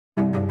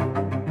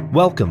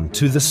Welcome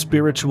to The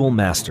Spiritual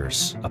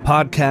Masters, a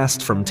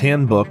podcast from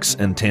Tan Books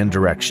and Tan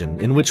Direction,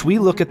 in which we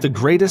look at the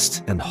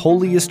greatest and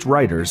holiest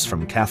writers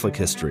from Catholic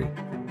history.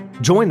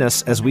 Join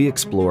us as we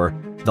explore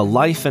the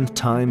life and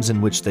times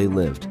in which they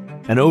lived,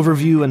 an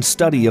overview and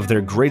study of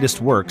their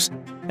greatest works,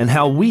 and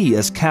how we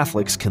as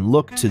Catholics can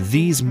look to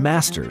these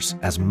masters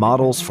as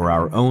models for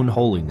our own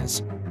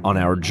holiness on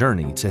our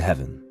journey to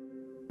heaven.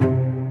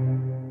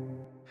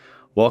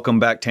 Welcome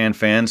back, Tan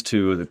fans,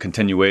 to the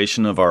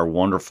continuation of our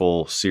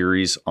wonderful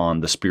series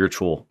on the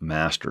spiritual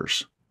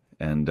masters.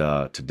 And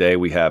today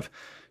we have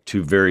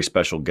two very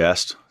special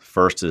guests.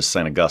 First is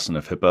St. Augustine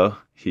of Hippo.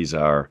 He's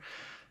our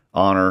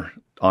honored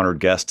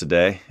guest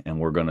today, and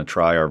we're going to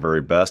try our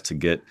very best to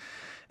get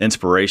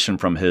inspiration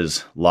from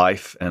his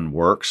life and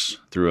works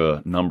through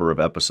a number of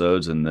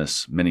episodes in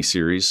this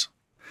mini-series.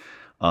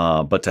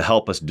 But to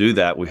help us do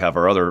that, we have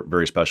our other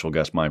very special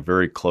guest, my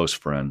very close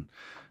friend,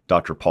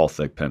 Dr. Paul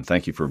Thigpen.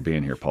 Thank you for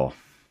being here, Paul.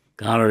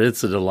 Conor,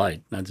 it's a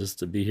delight, not just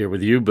to be here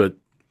with you, but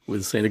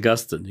with St.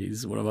 Augustine.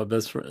 He's one of my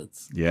best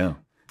friends. Yeah.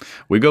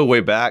 We go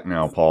way back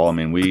now, Paul. I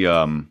mean, we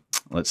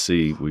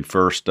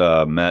first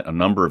met a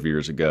number of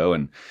years ago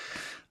and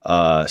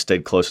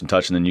stayed close in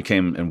touch. And then you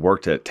came and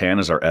worked at Tan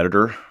as our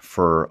editor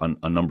for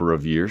a number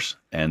of years.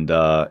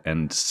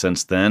 And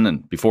since then,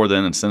 and before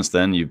then and since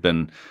then, you've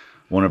been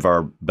one of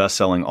our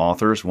best-selling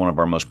authors, one of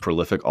our most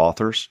prolific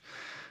authors.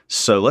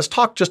 So let's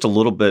talk just a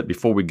little bit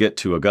before we get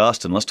to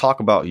Augustine. Let's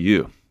talk about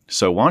you.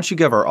 So why don't you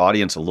give our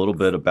audience a little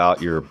bit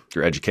about your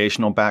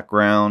educational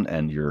background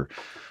and your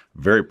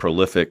very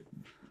prolific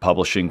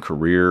publishing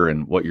career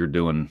and what you're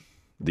doing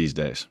these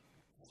days?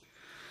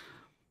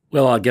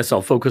 Well, I guess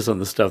I'll focus on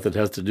the stuff that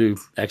has to do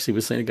actually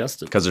with St.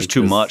 Augustine. Because there's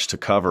too much to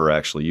cover,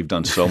 actually. You've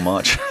done so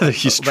much.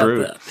 It's true.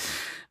 That.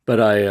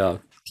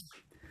 But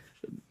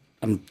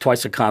I'm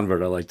twice a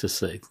convert, I like to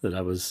say. That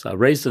I was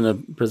raised in a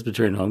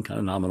Presbyterian home, kind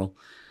of nominal.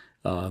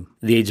 At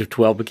the age of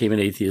 12, became an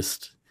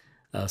atheist.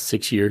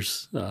 6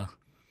 years. I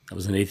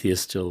was an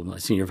atheist till my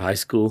senior of high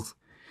school.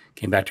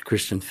 Came back to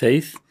Christian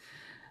faith.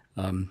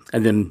 And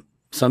then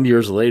some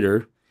years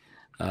later,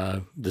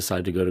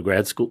 decided to go to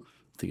grad school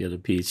to get a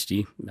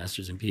PhD,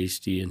 master's and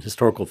PhD in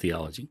historical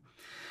theology.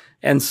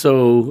 And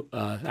so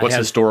what's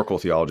historical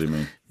theology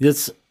mean?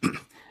 It's,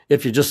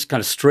 if you're just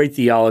kind of straight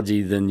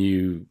theology, then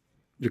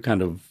you're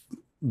kind of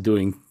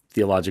doing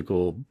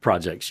theological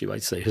projects, you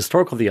might say.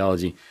 Historical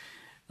theology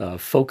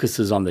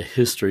focuses on the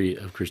history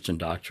of Christian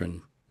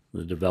doctrine,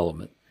 the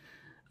development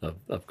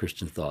of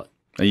Christian thought.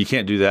 And you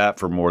can't do that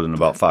for more than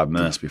about 5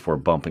 minutes before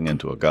bumping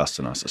into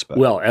Augustine, I suspect.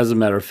 Well, as a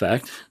matter of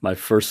fact, my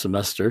first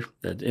semester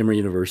at Emory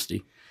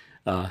University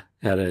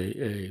had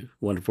a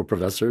wonderful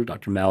professor,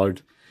 Dr.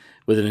 Mallard,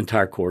 with an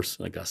entire course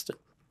on Augustine.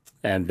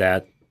 And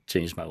that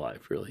changed my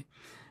life, really.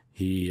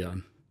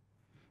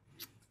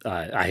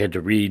 I had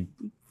to read.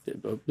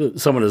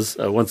 Someone has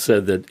once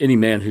said that any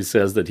man who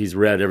says that he's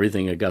read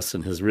everything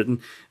Augustine has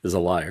written is a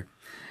liar.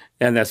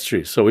 And that's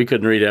true. So we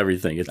couldn't read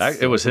everything.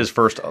 It was his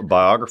first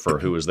biographer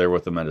who was there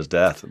with him at his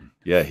death. And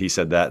yeah, he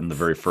said that in the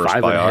very first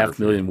biography. 5.5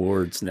 million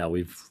words now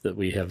that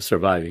we have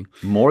surviving.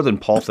 More than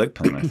Paul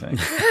Thigpen, I think.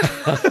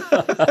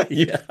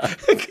 Yeah.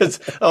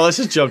 Let's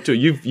just jump to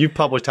it. You've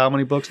published how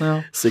many books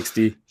now?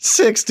 60.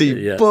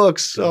 60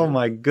 books. Oh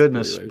my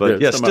goodness.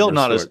 But yeah, still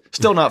not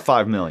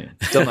 5 million.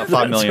 Still not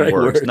 5 million right,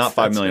 words. words. Not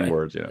 5 That's million right.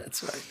 words. Yeah.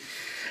 That's right.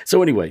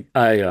 So anyway,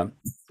 I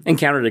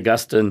encountered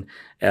Augustine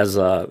as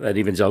an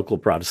evangelical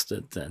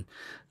Protestant,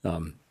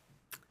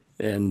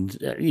 and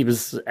he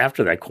was,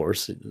 after that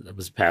course, I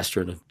was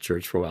pastor in a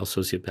church for a while,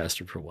 associate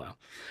pastor for a while.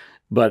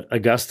 But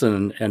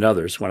Augustine and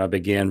others, when I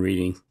began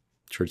reading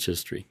church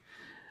history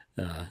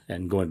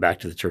and going back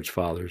to the church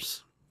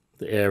fathers,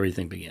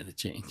 everything began to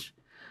change.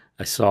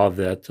 I saw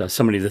that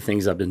so many of the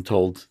things I've been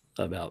told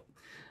about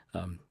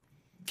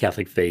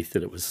Catholic faith,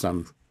 that it was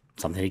something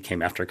that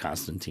came after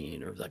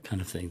Constantine or that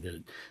kind of thing,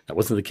 that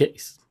wasn't the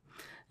case.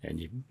 And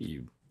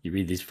you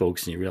read these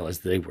folks and you realize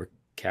they were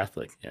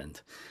Catholic,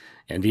 and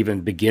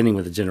even beginning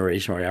with the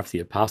generation right after the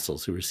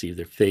apostles who received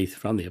their faith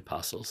from the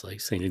apostles,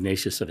 like St.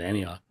 Ignatius of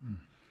Antioch,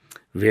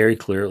 very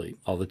clearly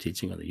all the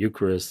teaching on the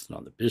Eucharist and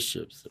on the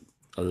bishops and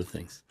other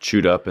things.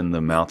 Chewed up in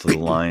the mouth of the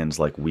lions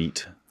like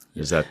wheat.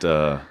 Was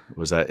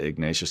that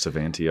Ignatius of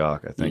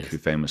Antioch, I think, yes, who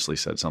famously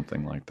said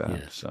something like that?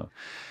 Yes. So,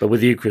 but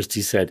with the Eucharist,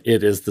 he said,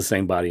 it is the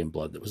same body and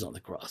blood that was on the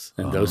cross.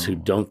 And those who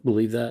don't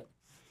believe that,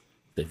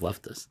 they've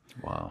left us.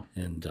 Wow.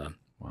 And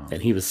wow.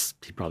 And he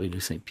probably knew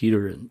St.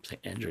 Peter and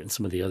St. Andrew and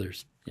some of the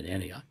others in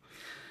Antioch.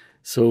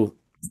 So,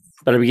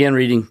 but I began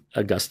reading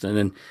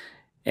Augustine,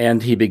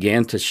 and he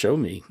began to show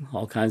me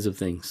all kinds of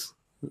things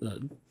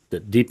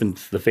that deepened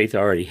the faith I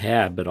already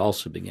had, but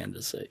also began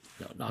to say,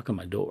 knock on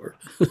my door,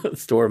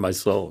 the door of my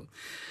soul.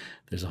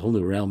 There's a whole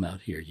new realm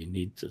out here. You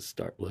need to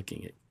start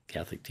looking at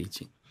Catholic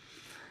teaching.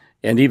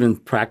 And even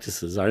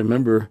practices. I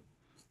remember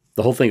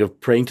the whole thing of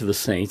praying to the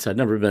saints. I'd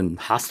never been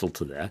hostile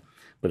to that,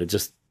 but it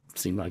just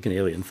seemed like an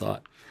alien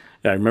thought.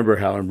 And I remember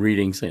how I'm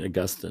reading St.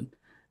 Augustine,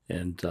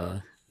 and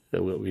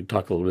we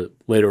talk a little bit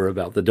later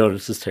about the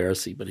Donatist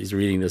heresy, but he's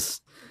reading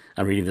this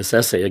I'm reading this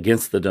essay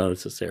against the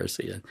Donatist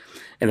heresy.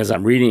 And as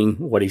I'm reading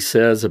what he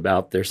says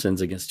about their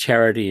sins against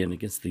charity and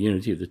against the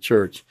unity of the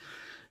church,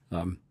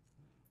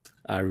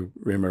 I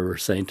remember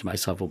saying to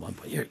myself at one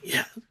point,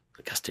 yeah,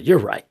 Augustine, you're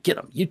right. Get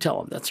him. You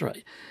tell him that's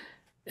right.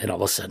 And all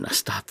of a sudden I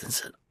stopped and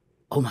said,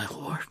 oh, my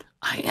Lord,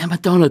 I am a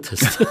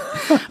Donatist.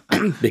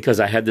 Because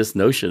I had this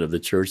notion of the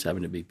church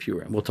having to be pure.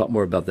 And we'll talk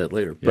more about that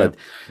later. But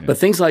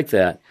things like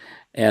that.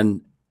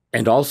 And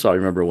also I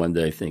remember one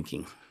day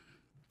thinking,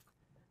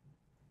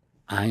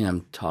 I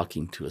am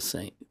talking to a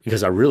saint.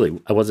 Because I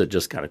wasn't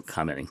just kind of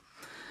commenting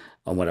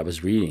on what I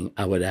was reading.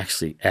 I would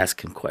actually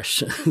ask him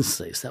questions and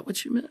say, is that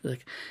what you meant?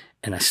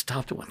 And I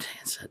stopped one day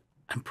and said,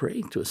 I'm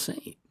praying to a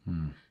saint.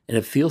 And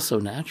it feels so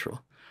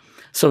natural.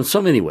 So in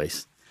so many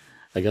ways,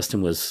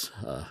 Augustine was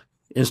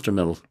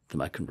instrumental to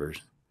my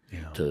conversion,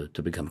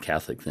 to become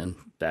Catholic then,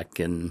 back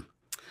in,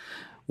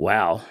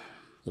 it'll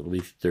be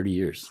 30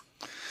 years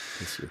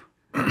this year.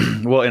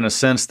 Well, in a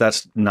sense,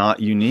 that's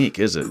not unique,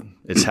 is it?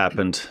 It's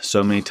happened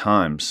so many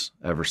times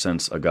ever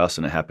since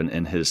Augustine. It happened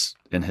in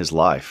his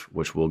life,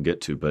 which we'll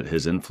get to, but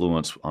his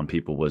influence on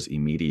people was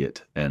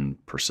immediate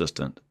and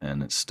persistent,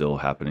 and it's still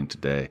happening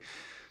today,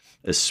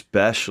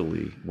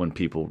 especially when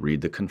people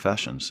read the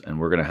Confessions. And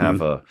we're going to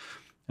have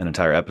an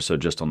entire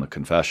episode just on the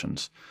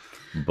Confessions,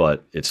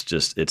 but it's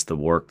the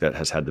work that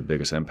has had the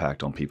biggest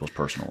impact on people's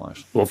personal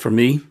lives. Well, for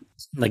me,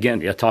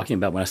 again, talking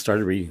about when I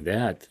started reading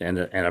that, and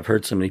I've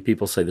heard so many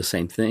people say the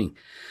same thing.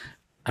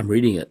 I'm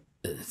reading it.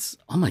 It's,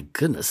 oh my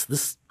goodness,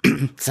 this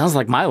sounds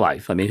like my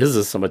life. I mean, his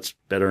is so much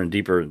better and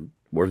deeper and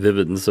more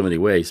vivid in so many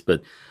ways,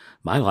 but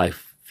my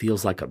life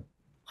feels like a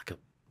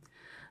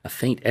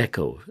faint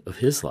echo of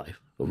his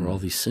life over all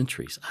these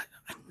centuries.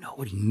 I know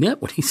what he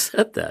meant when he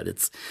said that.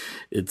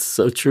 It's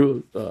so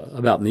true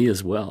about me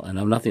as well, and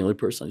I'm not the only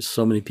person.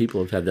 So many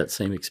people have had that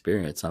same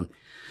experience.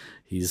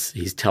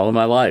 He's telling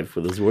my life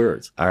with his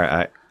words. All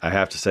right, I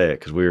have to say it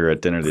because we were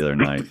at dinner the other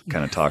night,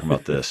 kind of talking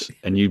about this,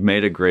 and you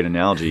made a great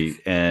analogy,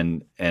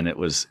 and it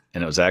was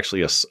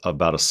actually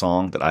about a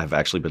song that I have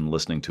actually been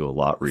listening to a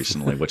lot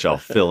recently, which I'll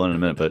fill in a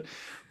minute. But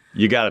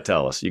you got to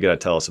tell us. You got to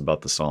tell us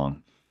about the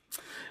song.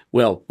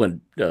 Well,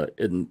 when it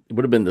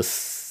would have been the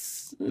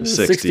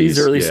 60s,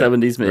 early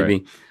 70s, maybe.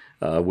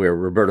 Right. Where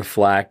Roberta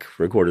Flack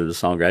recorded a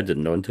song. I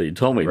didn't know until you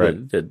told me, but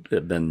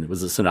it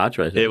was a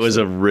Sinatra. It was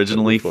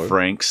originally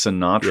Frank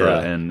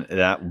Sinatra, and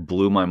that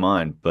blew my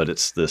mind. But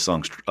it's the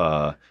song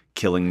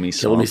 "Killing Me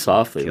Softly." Killing Me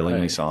Softly.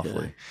 Killing Me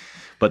Softly. Yeah.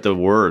 But the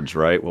words,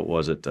 right? What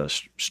was it?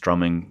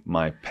 Strumming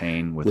my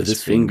pain with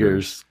his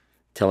fingers,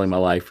 telling my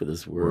life with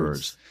his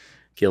words.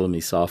 Killing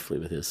me softly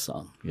with his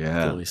song.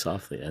 Yeah. Killing me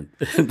softly. And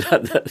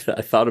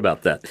I thought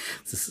about that.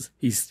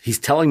 He's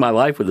telling my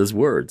life with his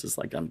words. It's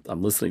like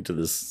I'm listening to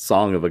this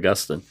song of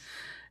Augustine,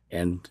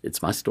 and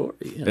it's my story.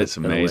 It's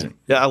amazing.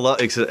 Yeah, I love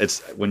it's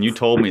when you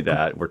told me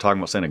that, we're talking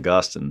about St.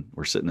 Augustine,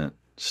 we're sitting at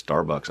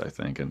Starbucks, I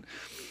think,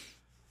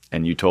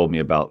 and you told me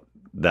about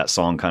that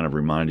song kind of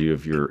reminded you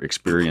of your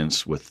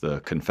experience with the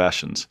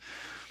Confessions.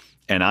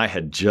 And I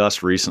had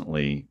just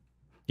recently,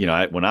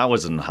 when I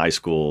was in high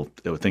school,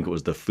 I think it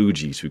was the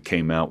Fugees who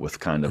came out with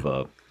kind of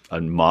a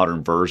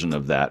modern version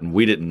of that. And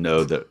we didn't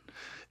know that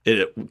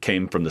it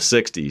came from the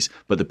 60s,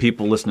 but the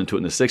people listening to it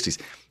in the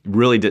 60s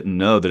really didn't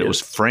know that it was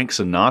Frank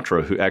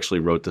Sinatra who actually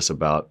wrote this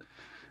about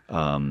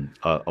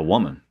a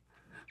woman.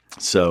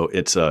 So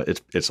it's an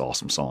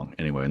awesome song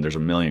anyway. And there's a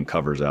million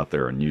covers out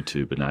there on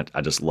YouTube, and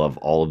I just love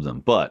all of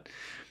them. But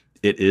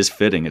it is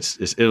fitting.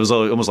 It was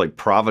almost like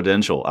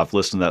providential. I've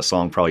listened to that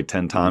song probably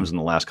 10 times in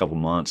the last couple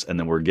months, and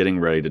then we're getting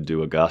ready to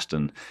do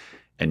Augustine,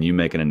 and you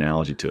make an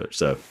analogy to it.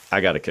 So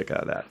I got a kick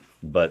out of that.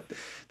 But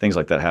things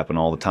like that happen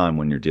all the time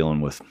when you're dealing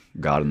with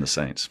God and the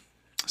saints.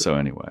 So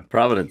anyway.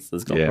 Providence.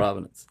 It's called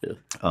providence. Yeah.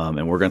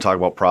 And we're going to talk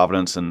about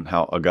providence and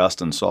how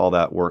Augustine saw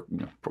that work,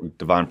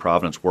 divine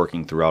providence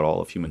working throughout all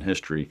of human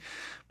history,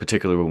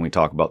 particularly when we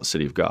talk about the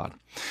city of God.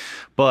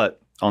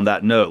 But on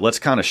that note, let's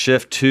kind of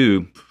shift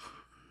to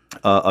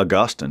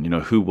Augustine.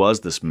 Who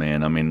was this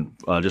man? I mean,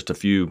 just a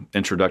few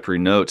introductory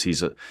notes. He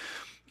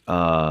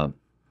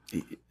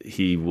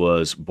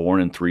was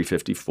born in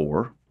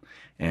 354,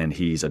 and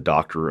he's a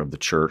doctor of the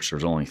church.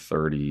 There's only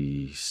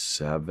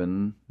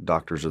 37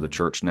 doctors of the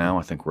church now.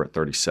 I think we're at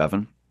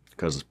 37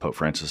 because Pope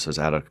Francis has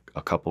added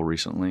a couple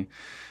recently.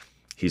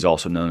 He's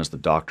also known as the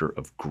Doctor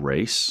of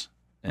Grace,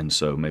 and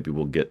so maybe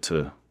we'll get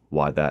to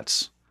why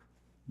that's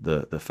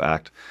the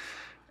fact.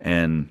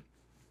 And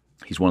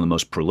he's one of the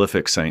most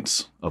prolific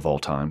saints of all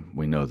time.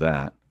 We know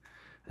that.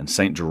 And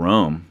St.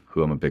 Jerome,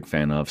 who I'm a big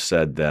fan of,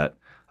 said that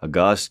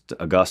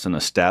Augustine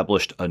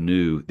established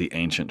anew the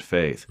ancient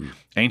faith.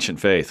 Ancient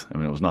faith, I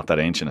mean, it was not that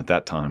ancient at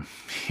that time.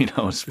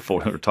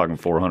 We're talking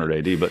 400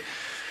 AD.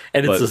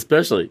 It's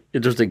especially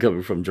interesting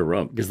coming from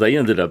Jerome because they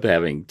ended up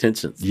having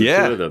tensions.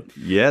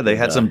 Yeah, they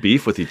had some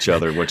beef with each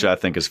other, which I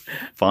think is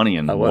funny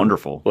and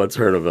wonderful. Once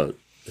heard of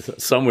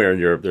somewhere in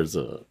Europe, there's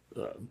a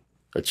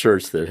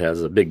church that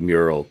has a big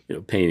mural,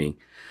 painting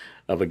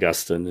of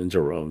Augustine and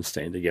Jerome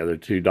staying together,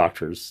 two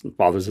doctors and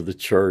fathers of the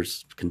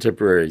church,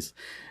 contemporaries,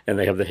 and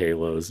they have the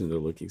halos and they're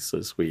looking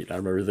so sweet. I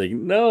remember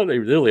thinking, no, they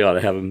really ought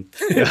to have them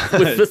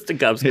with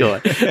fisticuffs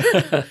going.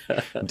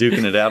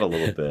 Duking it out a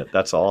little bit.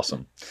 That's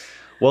awesome.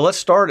 Well, let's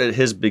start at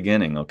his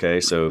beginning, okay?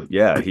 So,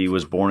 yeah, he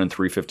was born in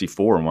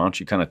 354, and why don't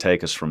you kind of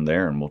take us from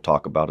there, and we'll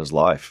talk about his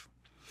life.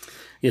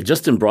 Yeah,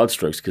 just in broad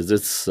strokes, because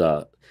it's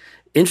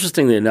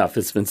interestingly enough,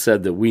 it's been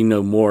said that we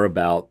know more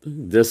about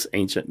this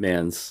ancient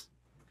man's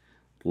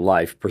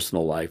life,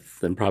 personal life,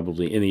 than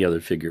probably any other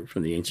figure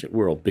from the ancient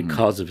world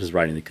because of his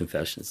writing the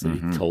Confessions. That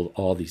he told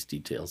all these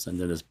details, and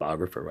then his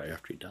biographer right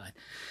after he died.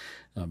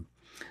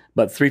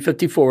 But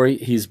 354,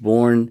 he's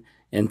born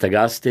in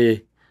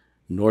Tagaste,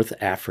 North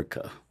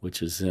Africa,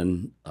 which is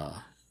in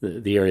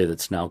the area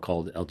that's now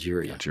called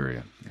Algeria.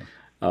 Algeria.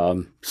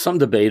 Yeah. Some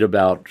debate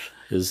about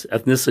his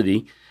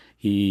ethnicity.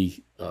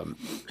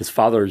 His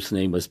father's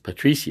name was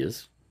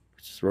Patricius,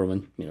 which is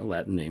Roman,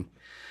 Latin name.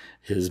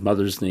 His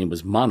mother's name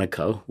was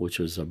Monica, which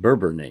was a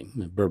Berber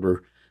name.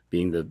 Berber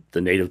being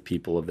the native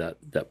people of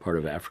that part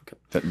of Africa.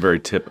 That very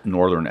tip,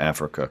 northern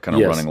Africa,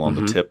 kind of running along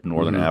the tip,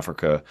 northern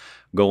Africa,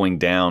 going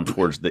down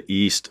towards the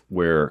east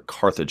where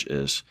Carthage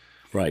is.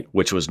 Right.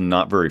 Which was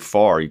not very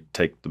far. You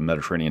take the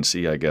Mediterranean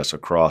Sea, I guess,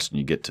 across and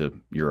you get to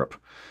Europe.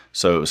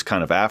 So it was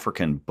kind of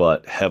African,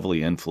 but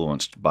heavily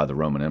influenced by the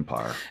Roman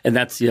Empire. And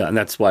that's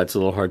why it's a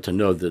little hard to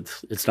know that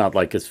it's not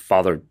like his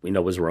father,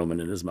 was Roman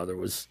and his mother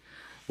was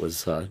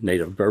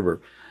native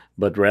Berber,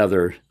 but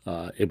rather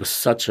it was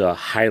such a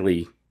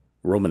highly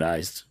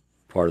Romanized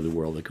part of the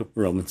world. The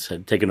Romans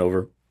had taken over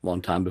a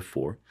long time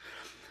before.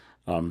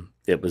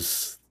 It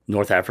was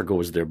North Africa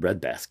was their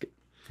breadbasket,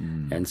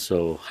 and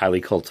so highly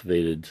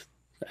cultivated.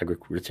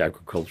 Rich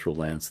agricultural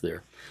lands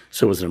there.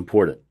 So it was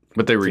important.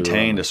 But they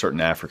retained a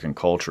certain African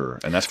culture,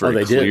 and that's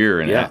very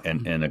clear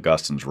in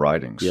Augustine's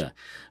writings. Yeah.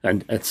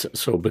 And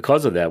so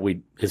because of that,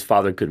 his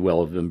father could well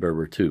have been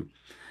Berber too,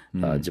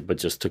 but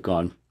just took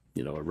on,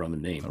 a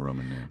Roman name. A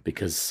Roman name.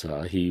 Because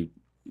he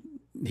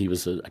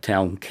was a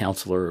town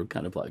councilor,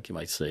 kind of like you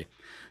might say.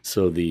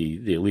 So the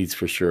elites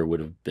for sure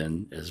would have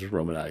been as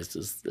Romanized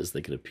as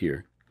they could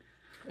appear.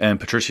 And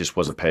Patricius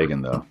was a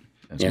pagan, though.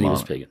 And he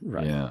was pagan,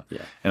 right. Yeah.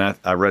 And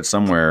I read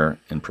somewhere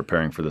in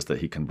preparing for this that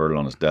he converted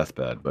on his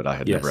deathbed, but I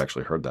had never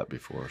actually heard that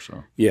before.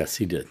 So yes,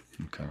 he did.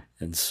 Okay.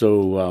 And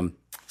so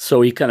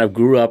he kind of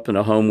grew up in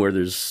a home where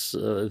there's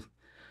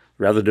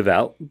rather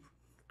devout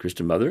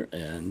Christian mother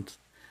and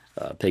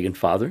pagan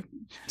father.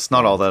 It's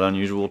not all that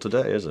unusual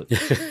today, is it?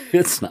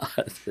 It's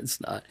not.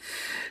 It's not.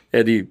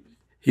 And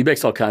he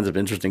makes all kinds of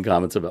interesting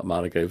comments about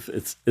Monica.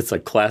 It's a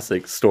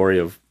classic story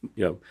of,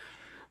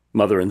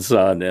 mother and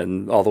son,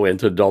 and all the way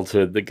into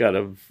adulthood, the kind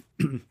of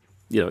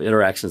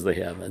interactions they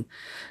have. And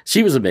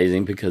she was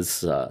amazing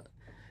because,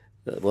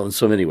 in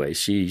so many ways,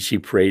 she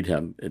prayed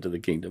him into the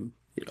kingdom.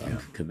 I'm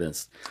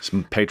convinced.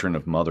 Some patron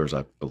of mothers,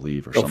 I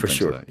believe, or something. For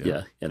sure, like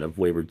that, and of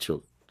wayward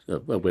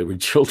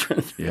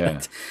children.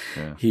 Yeah.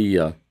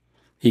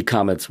 He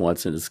comments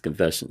once in his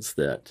Confessions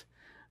that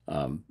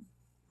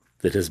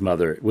his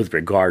mother, with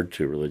regard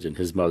to religion,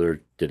 his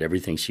mother did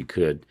everything she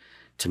could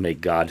to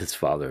make God his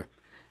father,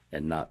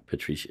 and not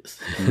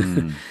Patricius.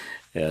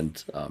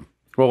 And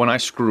well, when I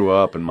screw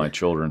up and my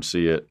children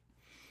see it,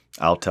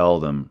 I'll tell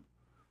them,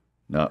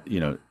 no,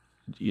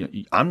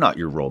 I'm not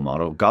your role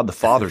model. God the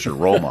Father's your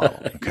role model.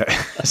 Okay,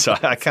 so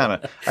I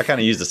kind of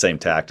use the same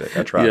tactic.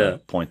 I try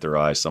to point their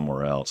eyes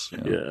somewhere else.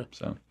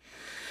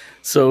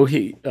 So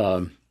he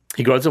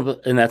grows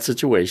up in that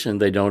situation.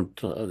 They don't.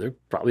 They're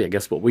probably, I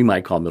guess, what we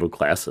might call middle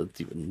class. I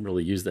didn't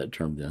really use that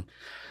term then,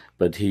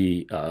 but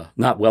he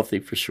not wealthy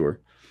for sure.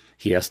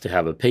 He has to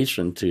have a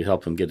patron to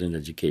help him get an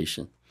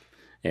education.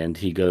 And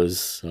he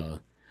goes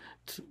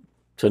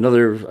to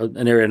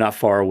an area not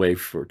far away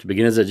to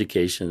begin his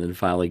education, and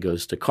finally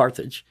goes to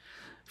Carthage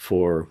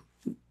to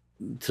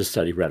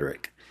study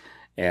rhetoric.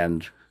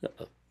 And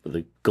with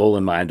the goal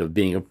in mind of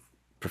being a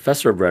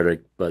professor of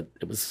rhetoric, but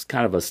it was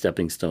kind of a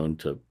stepping stone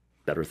to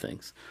better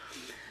things.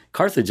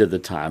 Carthage at the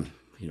time,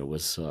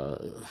 was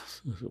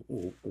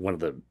one of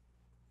the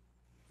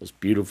most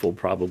beautiful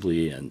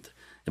probably and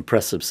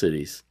impressive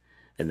cities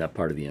in that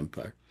part of the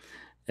empire.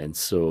 And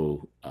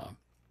so,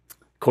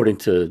 according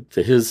to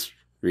his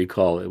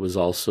recall, it was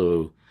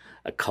also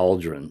a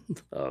cauldron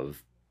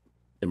of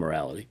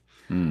immorality.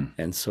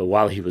 And so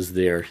while he was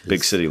there...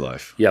 Big city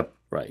life. Yep,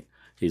 right.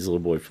 He's a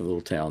little boy from a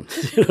little town,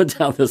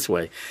 down this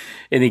way.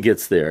 And he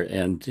gets there,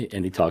 and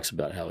he talks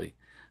about how he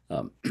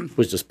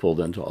was just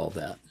pulled into all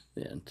that.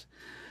 And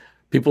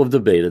people have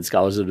debated,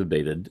 scholars have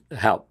debated,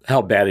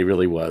 how bad he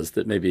really was,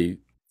 that maybe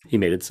he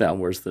made it sound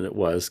worse than it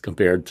was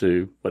compared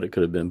to what it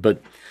could have been.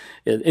 But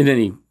in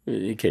any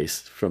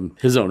case, from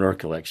his own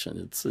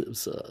recollection,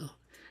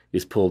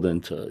 he's pulled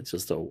into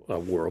just a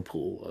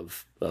whirlpool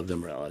of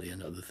immorality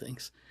and other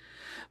things.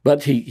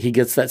 But he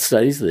gets that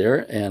studies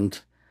there, and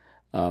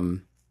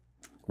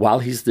while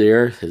he's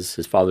there,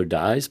 his father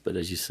dies, but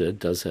as you said,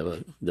 does have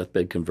a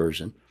deathbed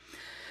conversion.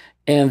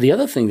 And the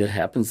other thing that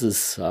happens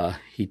is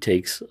he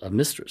takes a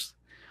mistress.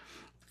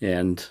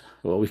 and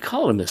well, we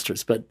call it a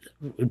mistress, but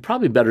it'd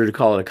probably better to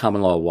call it a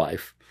common law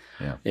wife.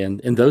 Yeah. And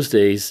in those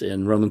days,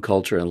 in Roman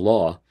culture and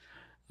law,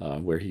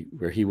 where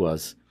he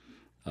was,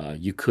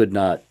 you could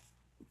not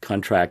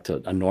contract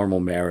a normal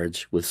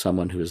marriage with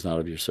someone who is not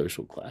of your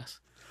social class.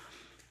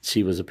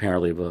 She was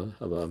apparently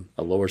of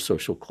a lower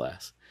social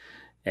class,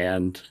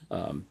 and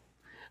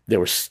the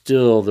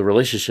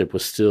relationship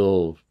was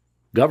still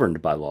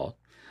governed by law,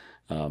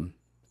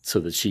 so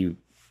that she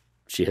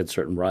had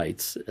certain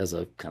rights as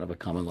a kind of a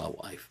common law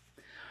wife.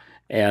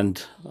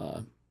 And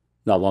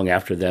not long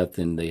after that,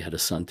 then they had a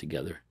son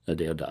together,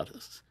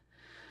 Deodatus.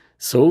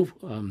 So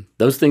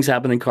those things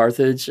happen in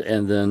Carthage,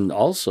 and then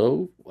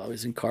also while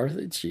he's in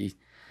Carthage,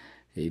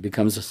 he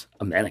becomes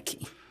a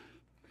Manichae.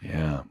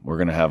 Yeah, we're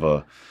going to have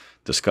a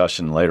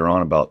discussion later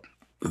on about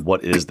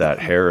what is that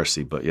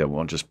heresy, but yeah,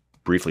 we'll just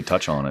briefly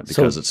touch on it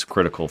because it's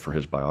critical for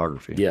his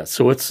biography. Yeah,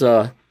 so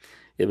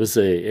it was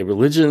a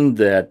religion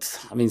that,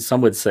 I mean,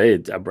 some would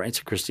say a branch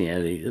of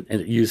Christianity,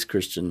 and it used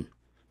Christian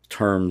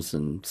terms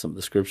in some of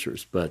the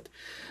scriptures, but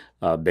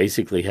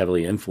basically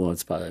heavily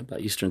influenced by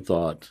Eastern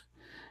thought,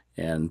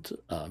 and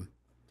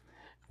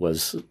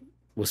was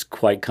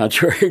quite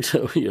contrary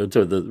to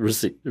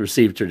the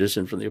received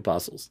tradition from the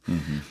apostles,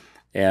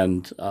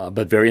 and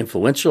but very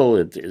influential.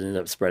 It ended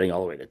up spreading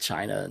all the way to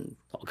China and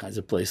all kinds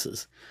of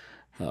places.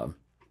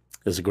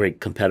 As a great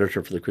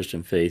competitor for the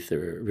Christian faith, they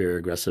were very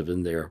aggressive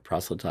in their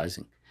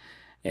proselytizing,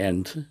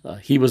 and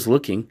he was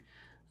looking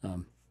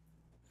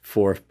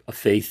for a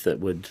faith that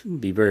would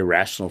be very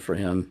rational for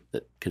him,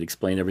 that could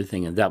explain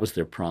everything, and that was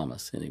their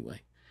promise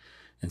anyway.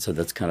 And so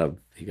that's kind of,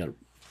 he got,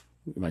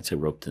 you might say,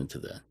 roped into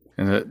that.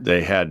 And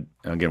they had,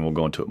 again, we'll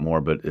go into it more,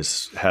 but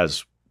it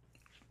has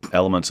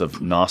elements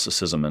of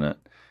Gnosticism in it.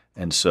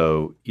 And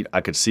so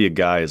I could see a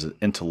guy as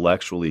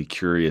intellectually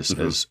curious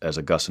as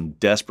Augustine,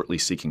 desperately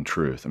seeking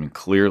truth. I mean,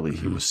 clearly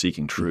he was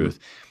seeking truth.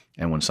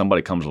 And when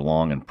somebody comes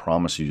along and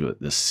promises you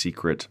this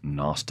secret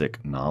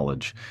Gnostic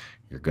knowledge,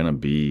 you're going to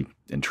be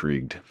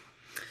intrigued.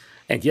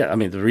 And yeah, I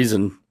mean, the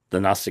reason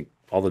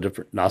all the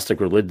different Gnostic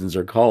religions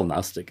are called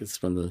Gnostic is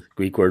from the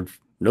Greek word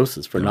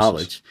gnosis, for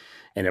knowledge,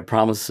 and it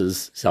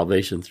promises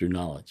salvation through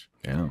knowledge.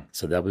 Yeah.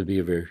 So that would be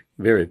very,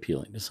 very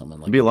appealing to someone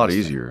like that. It'd be a lot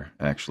easier,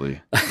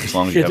 actually, as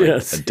long as you have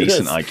a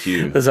decent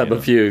IQ. Let's have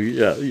a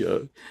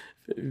few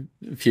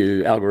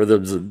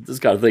algorithms and this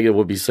kind of thing, it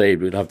would be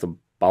saved. We'd have to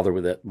bother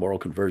with that moral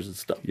conversion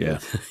stuff. Yeah.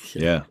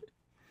 Yeah.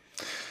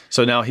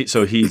 So now he's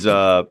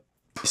a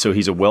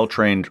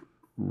well-trained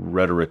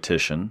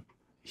rhetorician.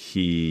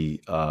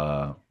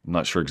 I'm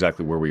not sure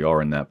exactly where we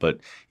are in that, but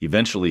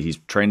eventually he's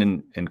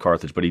trained in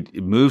Carthage, but he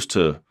moves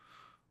to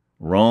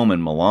Rome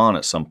and Milan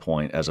at some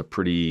point as a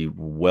pretty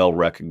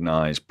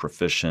well-recognized,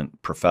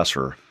 proficient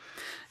professor.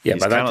 Yeah,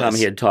 by that time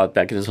he had taught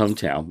back in his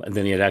hometown, and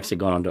then he had actually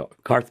gone on to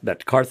back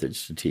to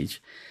Carthage to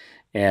teach.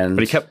 But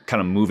he kept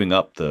kind of moving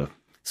up the...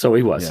 So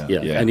he was, yeah.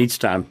 And each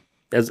time,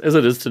 as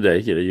it is today,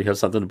 you have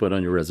something to put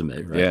on your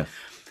resume, right?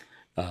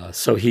 Yeah.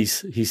 So he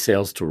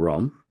sails to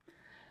Rome,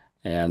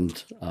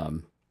 and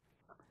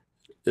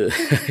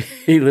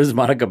he leaves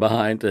Monica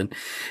behind, and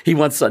he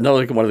wants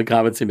another one of the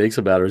comments he makes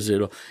about her is,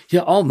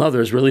 all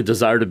mothers really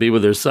desire to be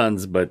with their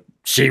sons, but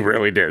she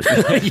really did.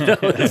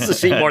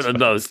 She more than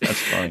those. That's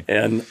funny.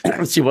 And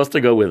she wants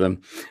to go with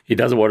him. He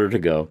doesn't want her to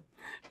go,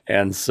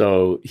 and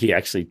so he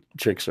actually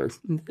tricks her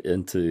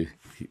into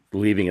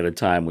leaving at a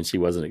time when she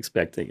wasn't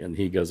expecting, and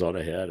he goes on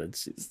ahead, and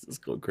she's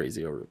just going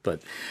crazy over it.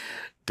 But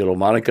good old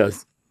Monica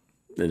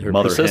and her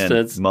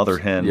persistence, mother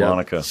hen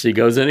Monica, she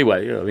goes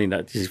anyway. I mean,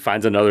 she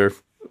finds another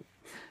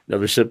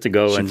ship to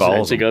go, and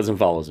she goes and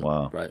follows him.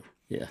 Wow. Right.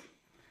 Yeah.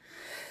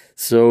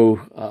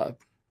 So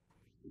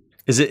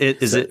is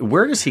it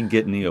where does he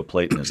get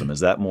Neoplatonism? Is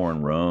that more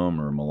in Rome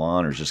or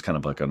Milan, or is it just kind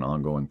of like an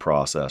ongoing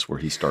process where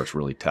he starts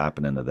really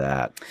tapping into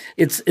that?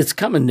 It's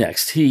coming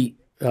next. He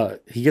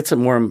gets it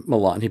more in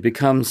Milan. He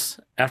becomes,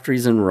 after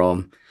he's in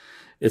Rome,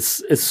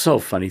 it's so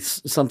funny.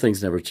 Some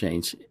things never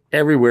change.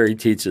 Everywhere he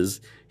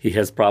teaches, he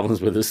has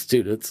problems with his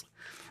students.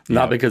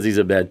 Not because he's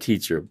a bad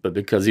teacher, but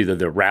because either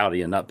they're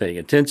rowdy and not paying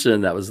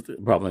attention. That was the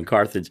problem in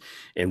Carthage.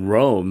 In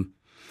Rome,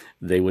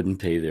 they wouldn't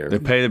pay their... They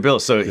pay the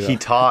bills. So he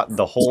taught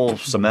the whole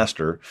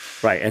semester.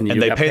 Right. And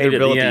they pay their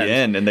bill at the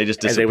end, and they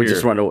just disappear. And they would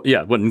just run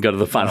away. Wouldn't go to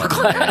the final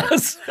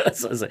class.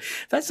 So I was like,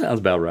 that sounds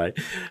about right.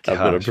 I've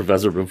been a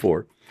professor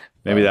before.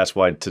 Maybe that's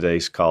why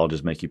today's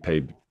colleges make you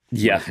pay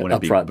up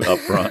front. Up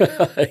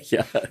front.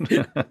 Yeah.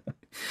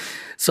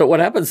 So what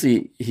happens,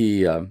 he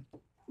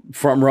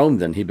from Rome,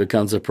 then he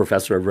becomes a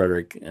professor of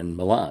rhetoric in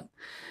Milan.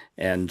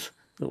 And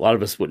a lot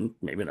of us wouldn't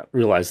maybe not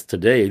realize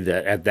today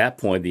that at that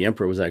point the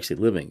emperor was actually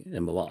living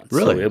in Milan.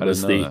 Really? So it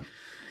was the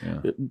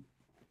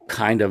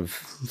kind of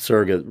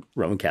surrogate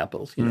Roman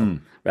capital,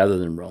 rather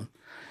than Rome.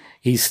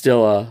 He's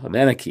still a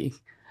Manichae,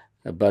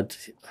 but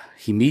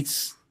he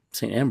meets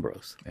St.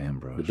 Ambrose,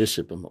 the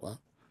bishop of Milan.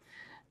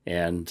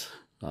 And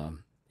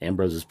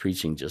Ambrose's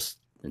preaching just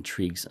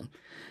intrigues him.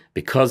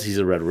 Because he's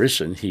a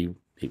rhetorician, he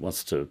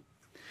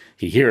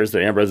hears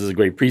that Ambrose is a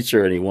great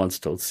preacher, and he wants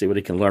to see what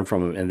he can learn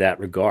from him in that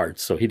regard.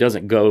 So he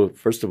doesn't go,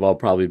 first of all,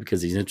 probably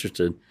because he's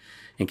interested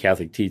in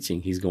Catholic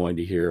teaching, he's going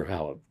to hear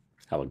how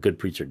a good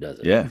preacher does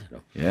it. Yeah, you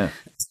know? yeah.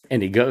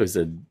 And he goes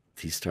and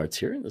he starts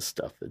hearing this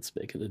stuff that's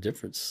making a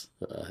difference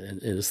in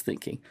his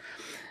thinking.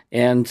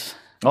 And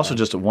Also,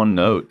 just one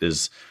note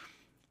is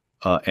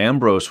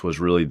Ambrose was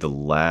really the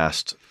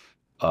last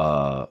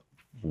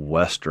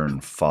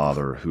Western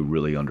father who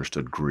really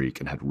understood Greek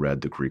and had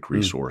read the Greek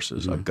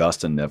resources.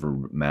 Augustine never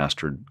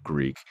mastered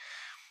Greek,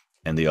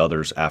 and the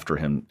others after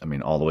him, I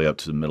mean, all the way up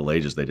to the Middle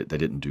Ages, they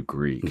didn't do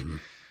Greek.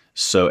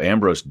 So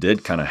Ambrose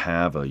did kind of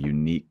have a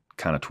unique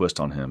kind of twist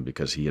on him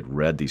because he had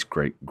read these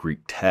great Greek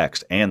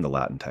texts and the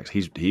Latin text.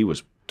 He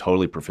was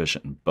totally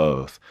proficient in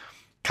both.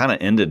 Kind of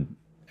ended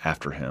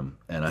after him,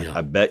 and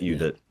I bet you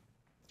that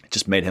it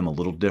just made him a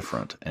little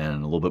different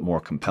and a little bit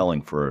more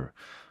compelling for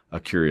a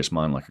curious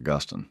mind like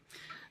Augustine.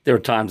 There are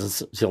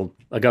times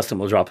Augustine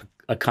will drop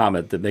a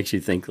comment that makes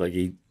you think like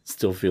he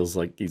still feels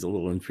like he's a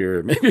little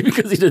inferior, maybe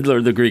because he didn't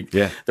learn the Greek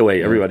the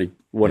way everybody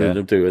wanted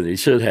him to, and he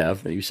should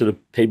have. He should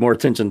have paid more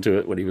attention to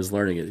it when he was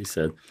learning it, he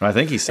said. I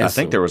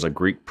think there was a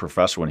Greek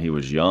professor when he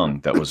was young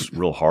that was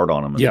real hard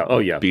on him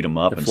and beat him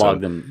up. He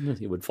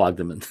would flog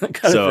them and that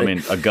kind of thing. I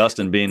mean,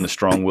 Augustine being the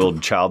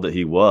strong-willed child that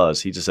he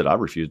was, he just said, I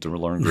refuse to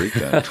learn Greek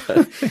then.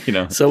 You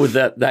know? So with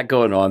that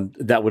going on,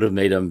 that would have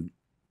made him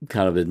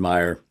kind of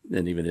admire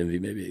and even envy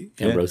maybe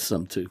Ambrose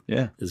some too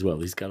as well.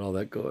 He's got all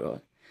that going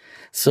on.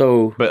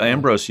 So, but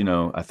Ambrose,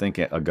 I think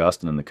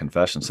Augustine in the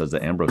Confession says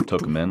that Ambrose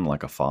took him in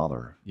like a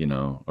father,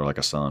 or like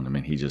a son. I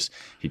mean,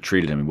 he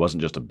treated him. He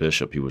wasn't just a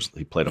bishop.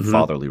 He played a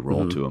fatherly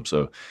role to him.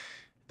 So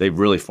they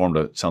really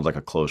formed sounds like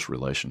a close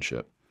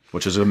relationship,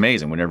 which is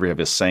amazing. Whenever you have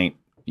a saint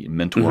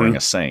mentoring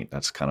a saint,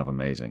 that's kind of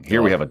amazing.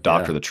 Here we have a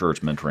doctor of the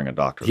church mentoring a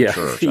doctor of the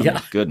church. I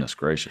mean, goodness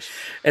gracious.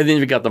 And then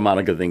you've got the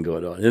Monica thing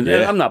going on. And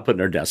I'm not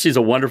putting her down. She's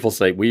a wonderful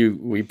saint.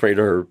 We pray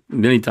to her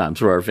many times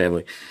for our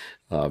family.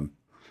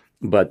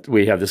 But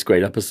we have this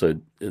great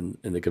episode in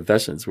the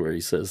Confessions where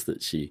he says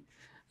that she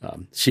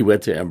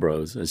went to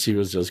Ambrose and she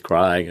was just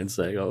crying and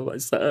saying, "Oh, my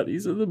son,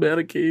 he's in the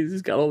Manichees.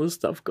 He's got all this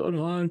stuff going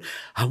on.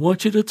 I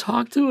want you to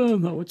talk to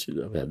him.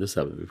 I've had this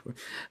happen before.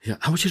 Yeah,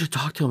 I want you to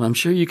talk to him. I'm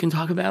sure you can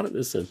talk about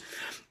it."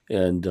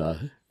 And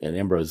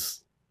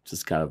Ambrose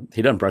just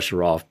he doesn't brush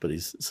her off, but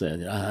he's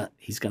saying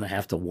he's going to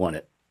have to want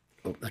it.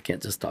 I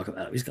can't just talk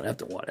about it. He's going to have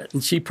to want it.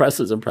 And she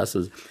presses and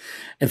presses.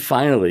 And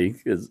finally,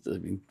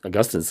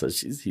 Augustine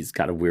says he's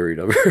kind of wearied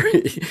of her.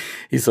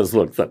 He says,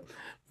 look,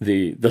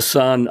 the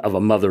son of a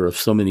mother of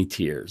so many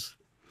tears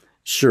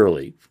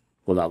surely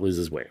will not lose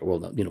his way or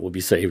will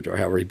be saved, or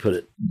however he put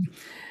it.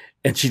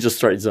 And she just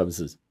straightens up and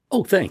says,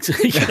 "Oh, thanks."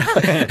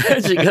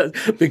 And she goes,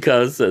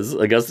 because, as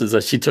Augustine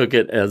says, she took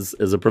it as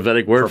a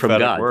prophetic word from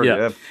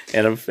God.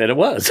 And it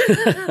was.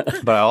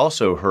 But I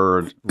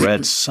also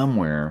read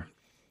somewhere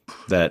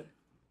that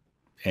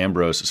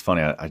Ambrose is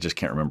funny. I just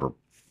can't remember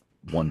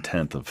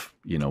 1/10 of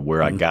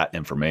where I got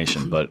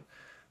information, but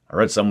I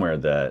read somewhere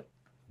that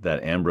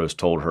Ambrose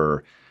told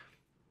her,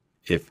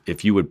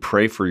 if you would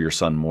pray for your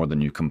son more than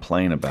you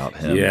complain about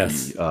him,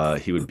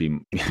 he would be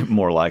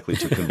more likely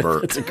to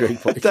convert. That's a great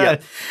point.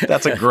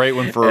 That's a great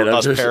one for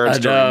us parents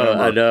to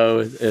remember. I know.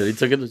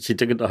 And she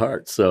took it to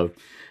heart. So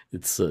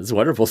it's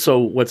wonderful. So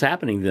what's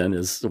happening then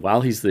is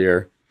while he's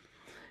there,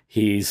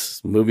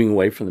 he's moving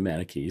away from the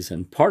Manichees,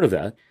 and part of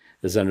that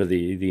is under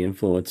the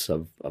influence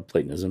of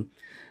Platonism.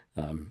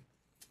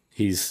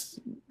 He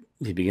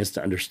begins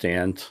to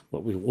understand.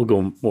 We'll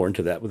go more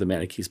into that with the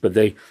Manichees, but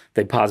they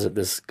posit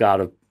this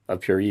God of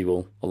pure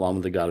evil along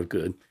with the God of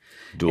good.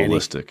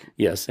 Dualistic.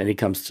 And he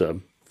comes to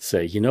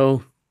say,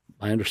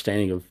 my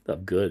understanding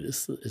of good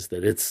is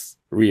that it's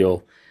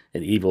real,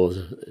 and evil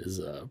is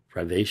a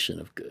privation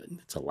of good.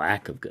 It's a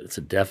lack of good. It's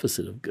a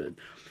deficit of good.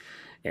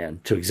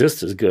 And to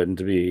exist is good, and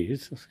to be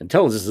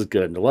intelligence is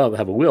good, and to love,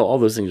 have a will, all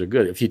those things are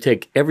good. If you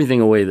take everything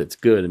away that's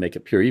good and make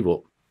it pure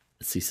evil,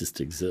 it ceases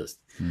to exist.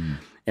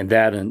 And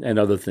that and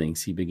other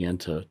things, he began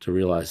to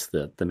realize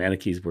that the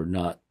Manichees were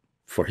not,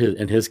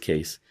 in his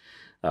case,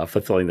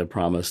 fulfilling the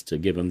promise to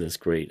give him this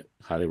great,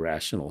 highly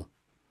rational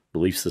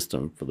belief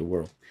system for the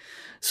world.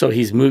 So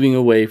he's moving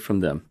away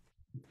from them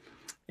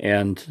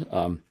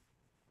and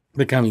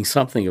becoming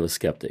something of a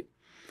skeptic.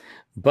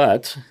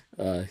 But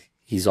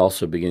he's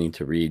also beginning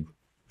to read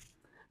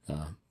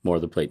more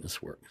of the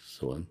Platonist work.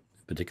 So in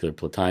particular,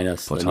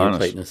 Plotinus. The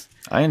Neoplatonists.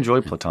 I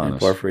enjoy Plotinus. And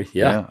Porphyry.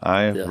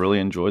 I really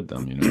enjoyed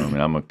them.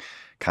 I'm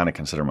kind of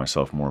consider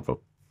myself more of a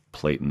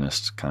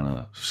Platonist kind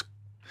of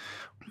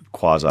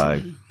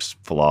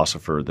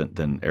quasi-philosopher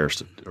than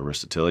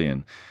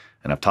Aristotelian.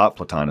 And I've taught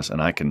Plotinus,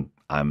 and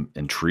I'm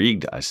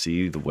intrigued. I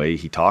see the way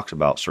he talks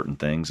about certain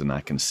things, and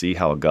I can see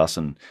how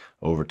Augustine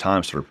over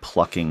time started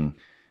plucking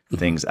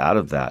things out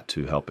of that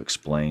to help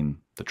explain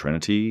the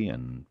Trinity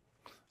and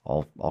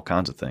all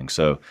kinds of things.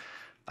 So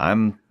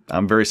I'm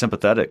very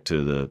sympathetic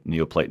to the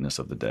Neoplatonists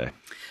of the day.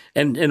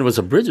 And it was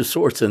a bridge of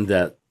sorts in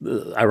that,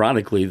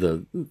 ironically,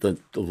 the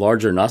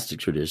larger Gnostic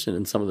tradition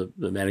and some of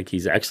the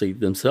Manichees actually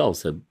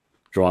themselves had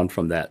drawn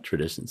from that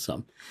tradition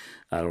some.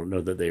 I don't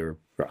know that they were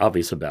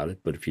obvious about it,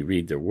 but if you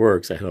read their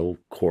works, I had a whole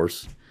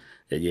course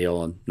at Yale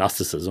on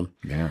Gnosticism.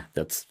 Yeah.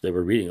 They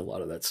were reading a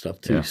lot of that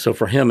stuff too. Yeah. So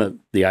for him,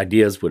 the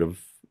ideas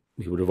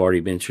he would have already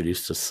been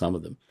introduced to some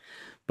of them,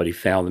 but he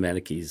found the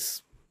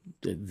Manichees,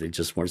 they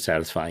just weren't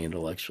satisfying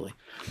intellectually.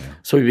 Yeah.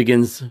 So he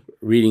begins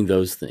reading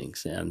those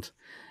things. And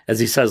as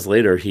he says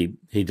later, he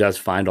does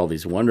find all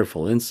these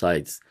wonderful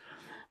insights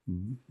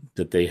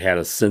that they had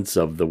a sense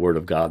of the Word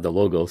of God, the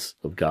Logos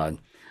of God,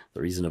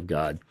 the reason of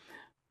God.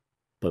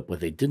 But what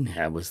they didn't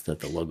have was that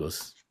the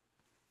Logos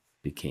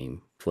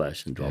became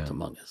flesh and dwelt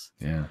among us.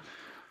 Yeah.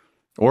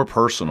 Or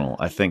personal.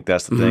 I think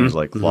that's the thing is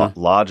like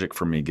logic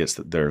for me gets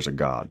that there's a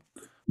God,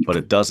 but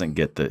it doesn't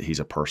get that he's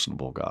a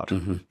personable God.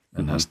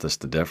 And that's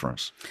just the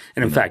difference.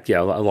 And in fact,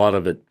 a lot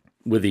of it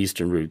with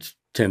Eastern roots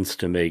tends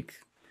to make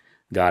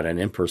God an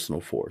impersonal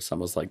force,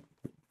 almost like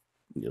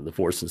the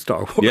force in Star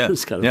Wars. Yeah,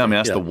 kind of yeah. I thing. mean,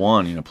 that's the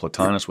one.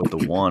 Plotinus with the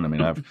one. I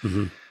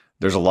mean,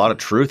 there's a lot of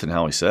truth in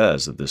how he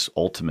says of this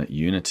ultimate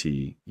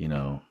unity.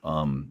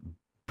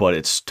 But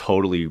it's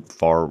totally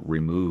far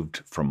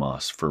removed from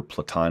us. For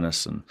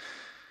Plotinus and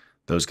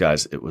those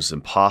guys, it was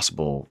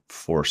impossible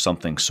for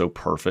something so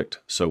perfect,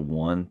 so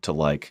one, to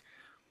like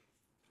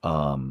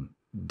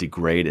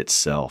degrade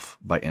itself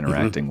by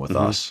interacting with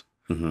us.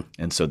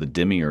 And so the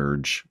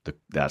demiurge,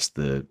 that's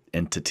the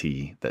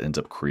entity that ends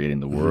up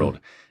creating the world,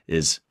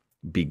 is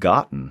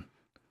begotten,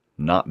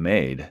 not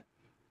made,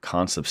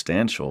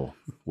 consubstantial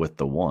with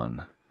the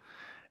one.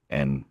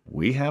 And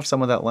we have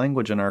some of that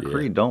language in our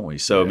creed, don't we?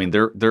 So I mean,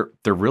 there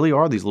really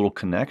are these little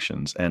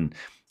connections. And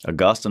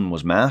Augustine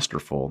was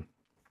masterful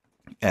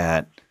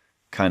at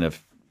kind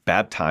of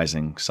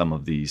baptizing some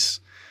of these,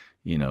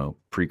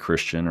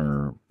 pre-Christian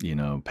or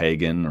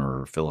pagan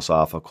or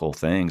philosophical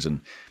things, and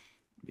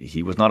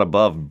he was not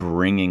above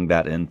bringing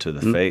that into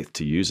the faith,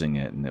 to using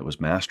it, and it was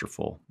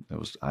masterful.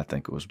 I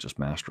think it was just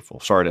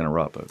masterful. Sorry to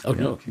interrupt. But,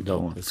 no,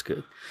 that's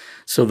good.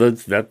 So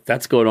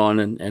that's going on,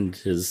 and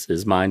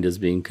his mind is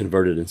being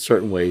converted in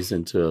certain ways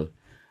into a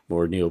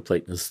more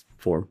Neoplatonist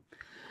form.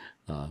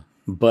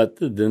 But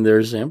then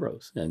there's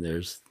Ambrose, and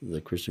there's the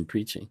Christian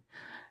preaching,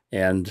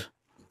 and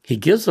he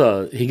gives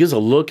a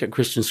look at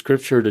Christian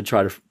scripture to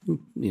try to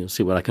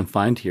see what I can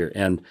find here,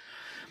 and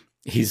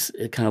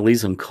it kind of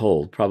leaves him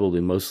cold,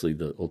 probably mostly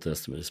the Old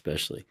Testament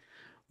especially,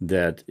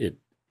 that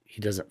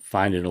he doesn't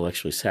find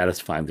intellectually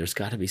satisfying. There's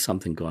got to be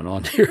something going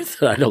on here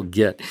that I don't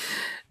get.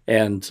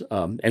 And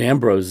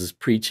Ambrose's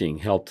preaching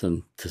helped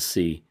him to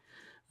see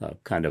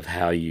kind of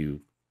how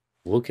you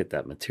look at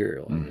that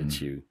material, and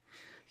that you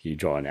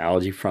draw an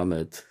analogy from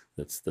it.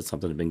 That's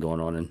something that's been going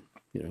on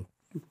in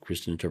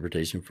Christian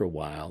interpretation for a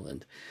while.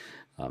 And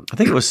I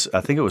think it was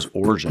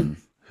Origen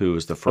who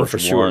was the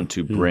first one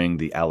to bring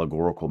the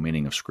allegorical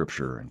meaning of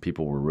Scripture, and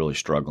people were really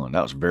struggling.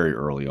 That was very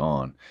early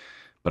on,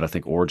 but I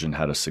think Origen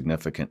had a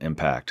significant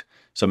impact.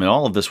 So I mean,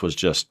 all of this was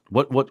just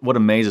what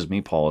amazes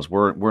me, Paul, is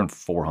we're in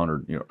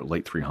 400,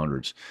 late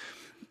 300s,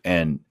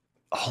 and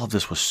all of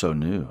this was so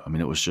new. I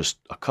mean, it was just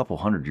a couple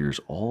hundred years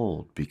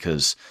old,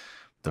 because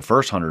the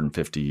first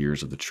 150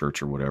 years of the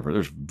church or whatever,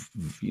 there's,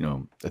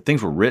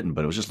 things were written,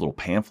 but it was just little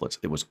pamphlets.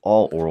 It was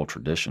all oral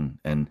tradition.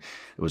 And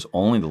it was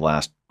only the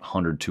last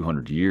 100,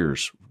 200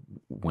 years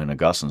when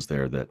Augustine's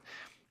there that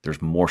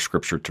there's more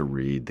scripture to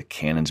read, the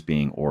canon's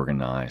being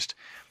organized.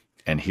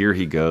 And here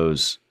he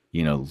goes,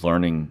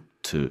 learning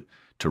to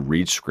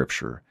read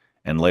scripture.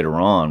 And later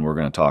on, we're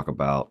going to talk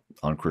about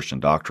On Christian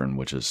Doctrine,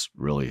 which is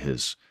really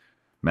his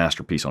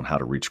masterpiece on how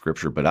to read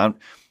scripture. But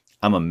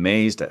I'm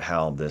amazed at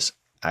how this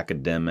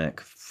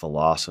academic,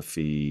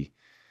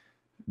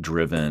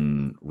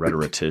 philosophy-driven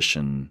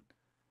rhetorician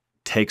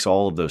takes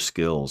all of those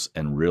skills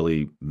and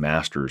really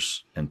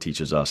masters and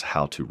teaches us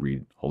how to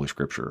read Holy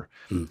Scripture.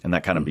 And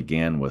that kind of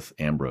began with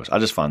Ambrose. I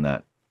just find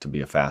that to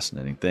be a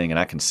fascinating thing. And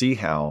I can see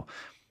how,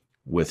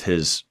 with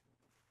his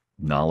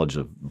knowledge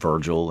of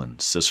Virgil and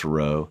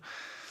Cicero,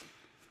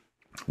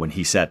 when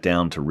he sat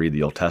down to read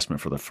the Old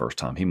Testament for the first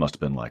time, he must have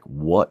been like,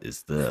 what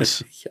is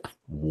this?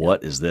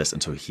 What is this?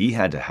 And so he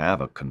had to have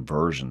a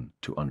conversion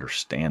to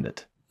understand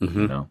it.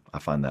 I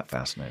find that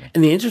fascinating.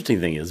 And the interesting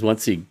thing is,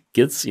 once he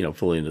gets,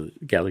 fully into the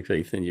Catholic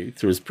faith, and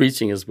through his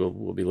preaching, as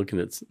we'll be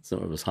looking at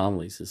some of his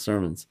homilies, his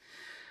sermons,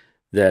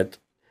 that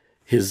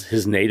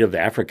his native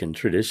African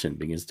tradition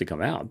begins to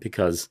come out,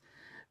 because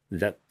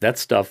that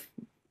stuff,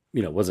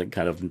 wasn't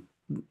kind of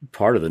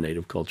part of the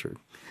native culture.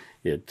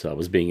 It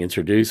was being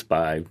introduced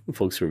by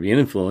folks who were being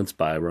influenced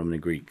by Roman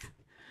and Greek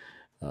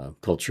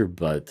culture,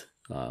 but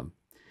the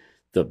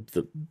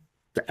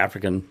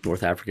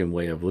North African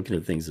way of looking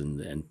at things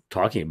and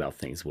talking about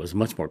things was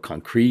much more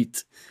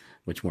concrete,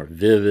 much more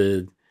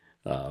vivid,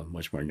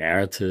 much more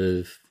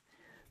narrative,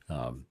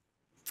 and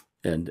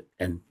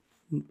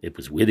it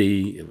was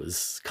witty, it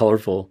was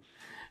colorful,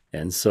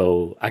 and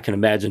so I can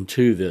imagine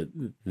too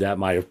that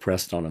might have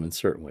pressed on him in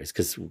certain ways,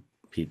 because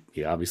he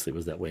obviously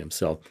was that way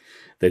himself,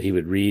 that he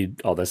would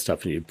read all that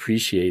stuff and he'd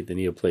appreciate the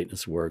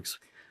Neoplatonist works,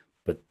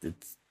 but it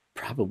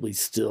probably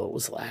still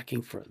was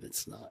lacking for it.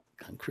 It's not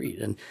concrete.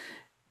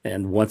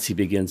 And once he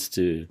begins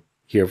to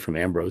hear from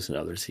Ambrose and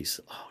others, he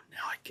says, oh,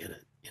 now I get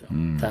it.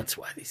 That's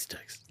why these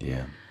texts.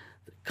 Yeah.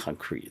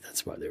 concrete.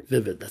 That's why they're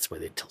vivid. That's why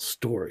they tell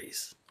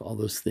stories. All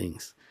those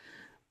things.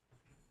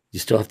 You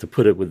still have to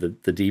put it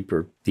with the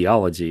deeper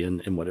theology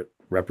and what it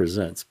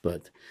represents.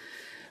 But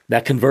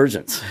that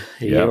convergence,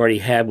 he already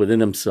had within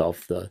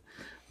himself the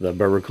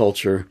Berber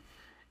culture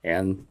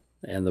and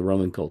the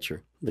Roman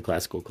culture, the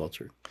classical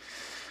culture.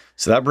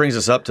 So that brings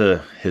us up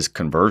to his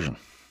conversion.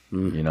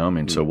 You know, I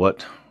mean, so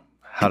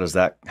how does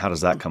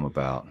that come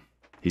about?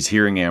 He's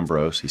hearing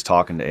Ambrose, he's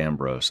talking to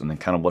Ambrose, and then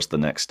kind of what's the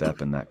next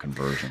step in that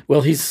conversion?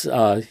 Well, he's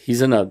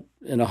in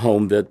a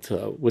home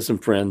that with some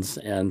friends,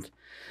 and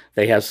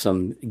they have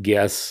some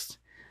guests.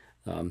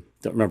 Don't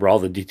remember all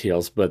the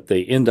details, but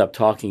they end up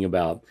talking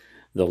about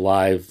the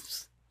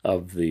lives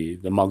of the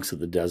monks of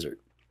the desert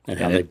and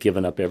how they've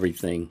given up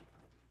everything.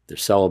 They're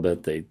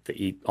celibate. They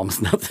eat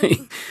almost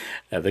nothing.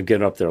 They've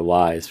given up their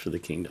lives for the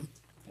kingdom.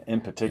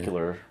 In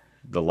particular,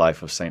 the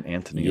life of St.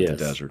 Anthony of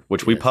the Desert,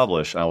 which we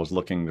publish. I was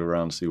looking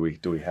around to see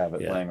do we have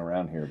it laying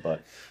around here,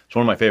 but it's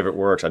one of my favorite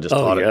works. I just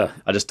taught it.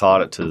 I just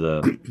taught it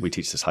to we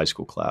teach this high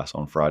school class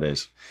on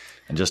Fridays,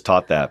 and just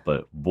taught that.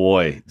 But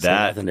boy,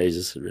 that St.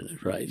 Athanasius had written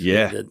it, right?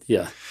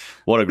 Yeah.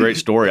 What a great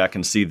story. I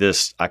can see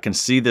this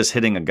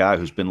hitting a guy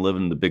who's been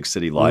living the big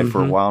city life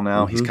for a while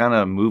now. He's kind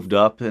of moved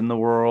up in the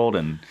world,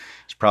 and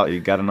he's probably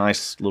got a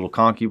nice little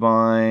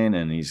concubine,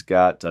 and he's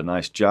got a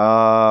nice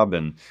job,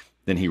 and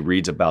then he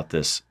reads about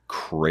this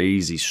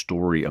crazy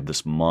story of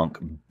this monk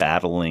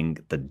battling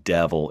the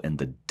devil in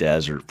the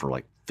desert for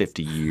like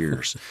 50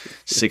 years,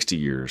 60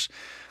 years.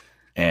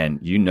 And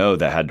you know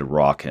that had to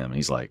rock him.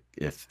 He's like,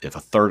 if a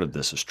third of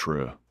this is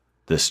true,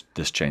 this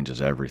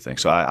changes everything.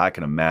 So I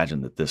can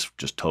imagine that this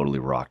just totally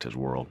rocked his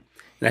world.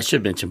 And I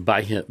should mention,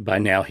 by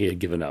now he had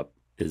given up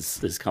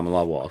his common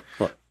law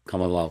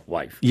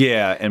wife.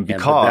 Yeah, and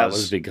that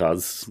was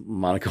because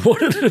Monica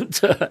wanted him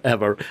to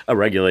have a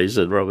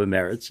regulation, Roman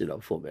marriage,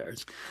 full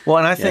marriage. Well,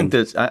 and I think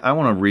that I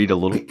want to read a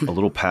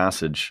little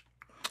passage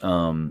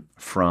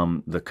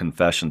from the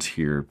Confessions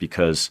here,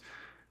 because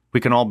we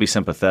can all be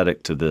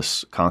sympathetic to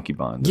this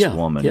concubine, this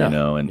woman,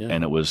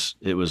 and it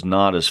was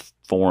not as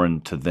foreign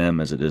to them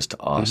as it is to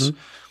us.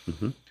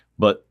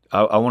 But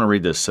I want to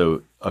read this.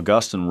 So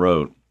Augustine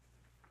wrote,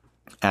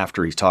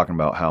 after he's talking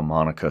about how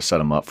Monica set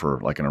him up for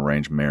like an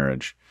arranged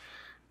marriage,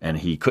 and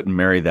he couldn't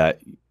marry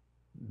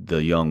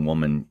the young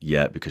woman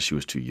yet because she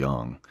was too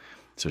young.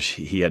 So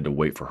he had to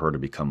wait for her to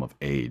become of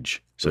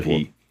age. So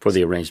for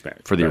the arranged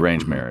marriage. For the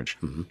arranged marriage.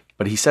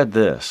 But he said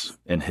this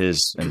in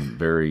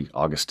very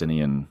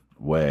Augustinian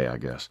way, I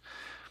guess.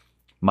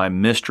 My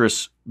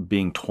mistress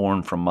being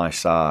torn from my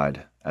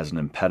side as an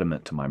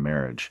impediment to my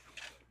marriage,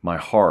 my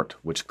heart,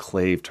 which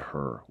clave to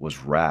her,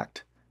 was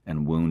racked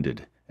and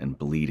wounded and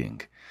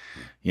bleeding.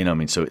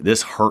 So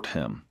this hurt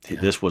him.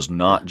 This was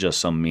not just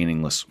some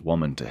meaningless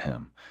woman to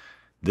him.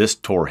 This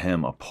tore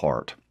him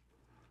apart.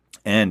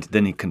 And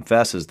then he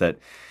confesses that,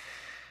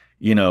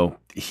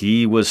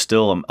 he was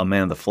still a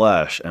man of the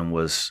flesh and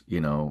was,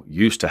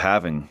 used to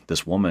having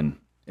this woman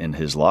in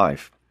his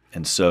life.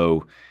 And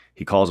so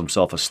he calls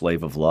himself a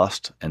slave of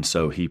lust. And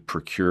so he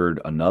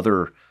procured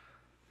another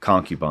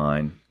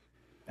concubine,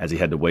 as he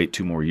had to wait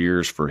 2 more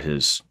years for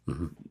his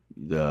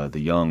the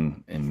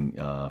young and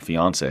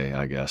fiance,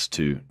 I guess,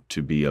 to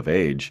be of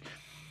age.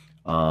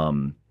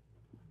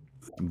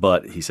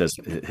 But he says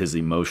his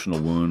emotional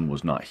wound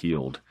was not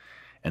healed.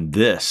 And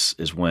this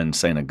is when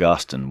St.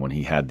 Augustine, when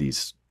he had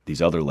these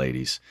other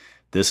ladies,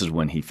 this is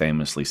when he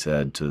famously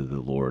said to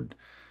the Lord,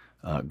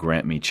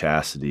 grant me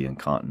chastity and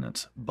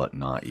continence, but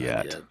not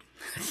yet.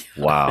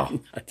 Wow.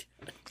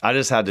 I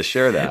just had to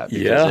share that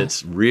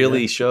because it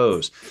really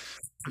shows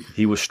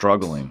he was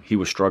struggling. He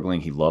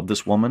loved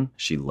this woman.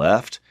 She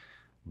left,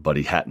 but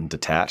he hadn't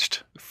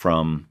detached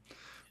from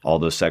all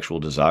those sexual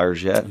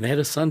desires yet. And they had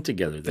a son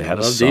together. They had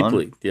a son.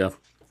 Deeply. Yeah.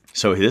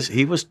 So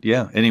he was.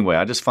 Anyway,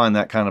 I just find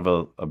that kind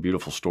of a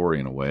beautiful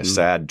story in a way, a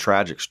sad,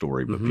 tragic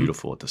story, but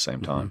beautiful at the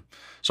same time.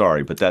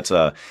 Sorry, but that's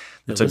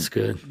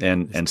good.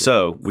 And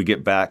so we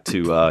get back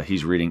to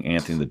he's reading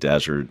Anthony of the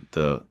Desert.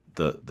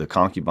 The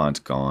concubine's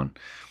gone,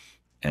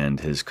 and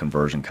his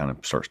conversion kind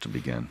of starts to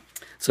begin.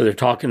 So they're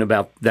talking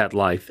about that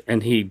life,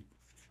 and he,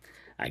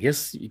 I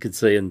guess you could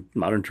say in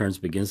modern terms,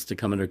 begins to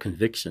come under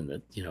conviction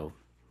that,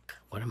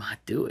 what am I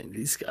doing?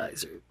 These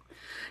guys are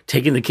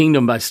taking the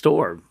kingdom by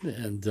storm.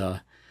 And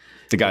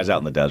the guy's out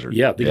in the desert.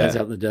 Yeah, the guy's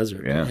out in the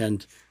desert. Yeah.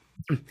 And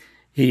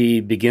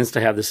he begins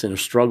to have this inner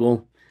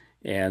struggle,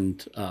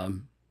 and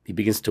he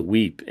begins to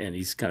weep, and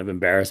he's kind of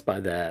embarrassed by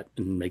that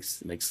and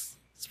makes his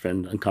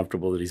friend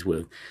uncomfortable that he's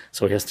with.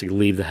 So he has to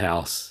leave the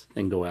house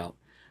and go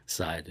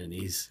outside, and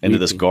he's into weeping.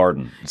 This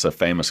garden. It's a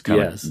famous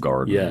kind of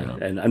garden. Yeah,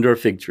 and under a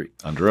fig tree.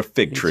 Under a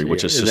fig tree,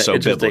 which is just so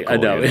biblical. I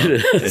know, it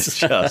is. It's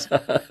just.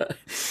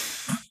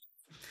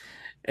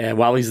 And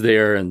while he's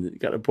there and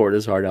got to pour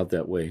his heart out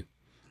that way,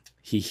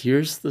 he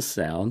hears the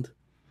sound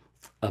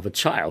of a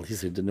child. He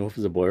said, didn't know if it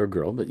was a boy or a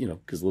girl, but,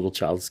 because a little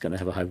child is going to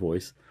have a high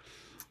voice,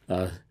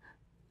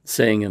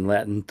 saying in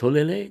Latin,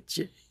 tolle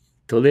legge,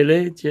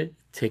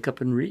 take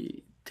up and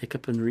read.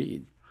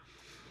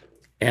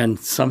 And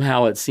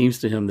somehow it seems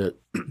to him that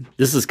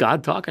this is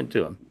God talking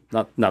to him.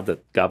 Not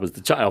that God was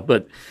the child,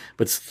 but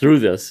through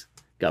this,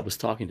 God was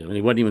talking to him. And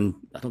he wasn't even,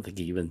 I don't think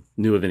he even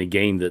knew of any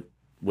game that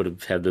would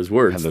have had those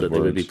words they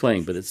would be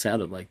playing, but it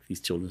sounded like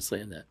these children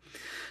saying that.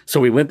 So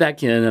we went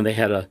back in, and they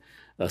had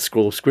a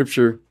scroll of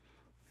scripture,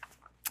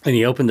 and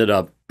he opened it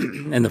up,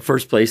 and the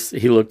first place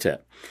he looked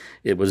at,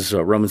 it was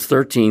Romans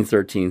 13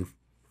 to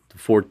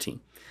 14.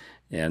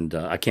 And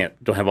I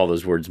don't have all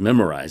those words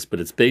memorized, but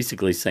it's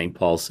basically St.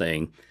 Paul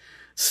saying,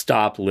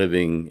 stop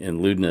living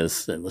in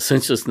lewdness and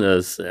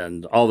licentiousness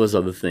and all those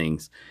other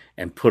things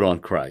and put on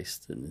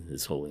Christ and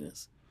his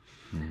holiness.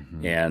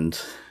 Mm-hmm.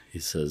 And he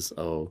says,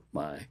 oh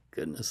my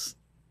goodness,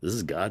 this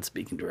is God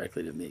speaking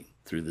directly to me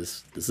through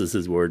this. This is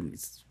his word, and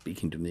he's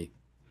speaking to me.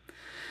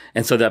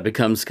 And so that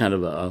becomes kind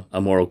of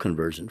a moral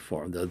conversion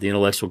for him. The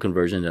intellectual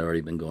conversion had already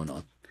been going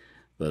on,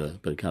 but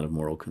a kind of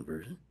moral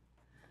conversion.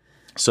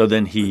 So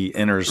then he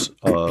enters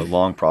a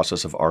long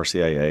process of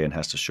RCIA and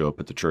has to show up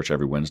at the church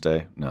every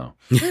Wednesday? No.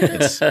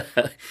 It's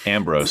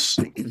Ambrose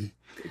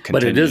continues.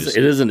 But it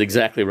isn't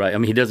exactly right. I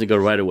mean, he doesn't go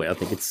right away. I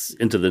think it's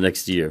into the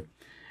next year.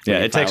 Yeah,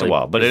 it takes a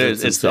while. But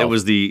it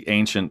was the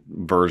ancient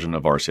version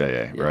of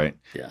RCIA, right?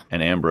 Yeah.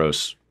 And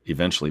Ambrose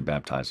eventually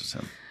baptizes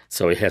him.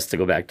 So he has to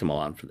go back to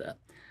Milan for that.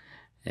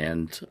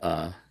 And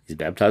he's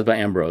baptized by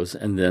Ambrose.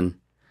 And then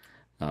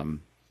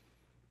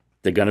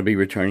they're going to be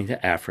returning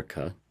to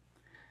Africa.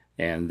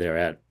 And they're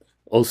at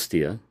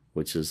Ostia,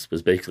 which was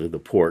basically the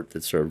port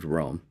that served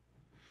Rome.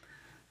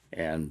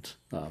 And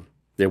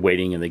they're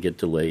waiting, and they get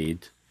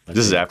delayed.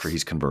 This is after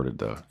he's converted,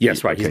 though.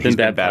 Yes, right. He's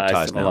been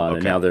baptized in Milan, now.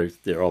 And now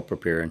they're all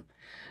preparing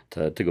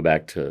to go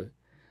back to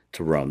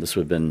Rome. This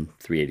would have been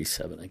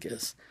 387, I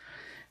guess.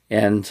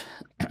 And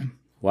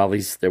while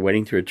they're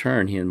waiting to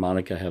return, he and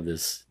Monica have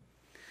this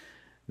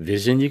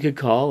vision, you could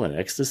call, an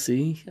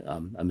ecstasy,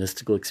 a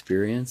mystical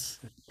experience.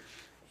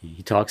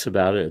 He talks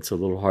about it. It's a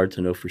little hard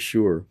to know for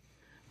sure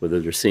whether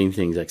they're seeing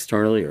things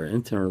externally or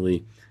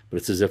internally, but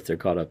it's as if they're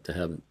caught up to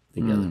heaven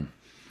together.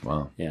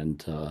 Wow.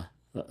 And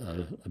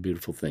a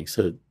beautiful thing.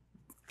 So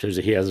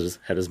he had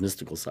his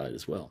mystical side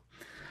as well.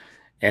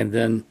 And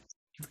then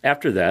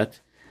after that,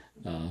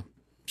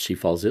 she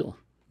falls ill,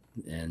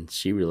 and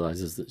she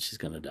realizes that she's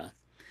going to die.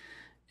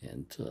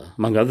 And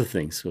among other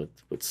things,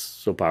 what's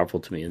so powerful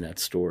to me in that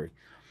story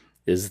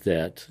is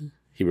that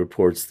he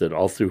reports that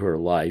all through her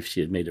life, she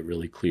had made it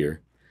really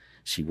clear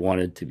she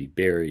wanted to be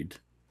buried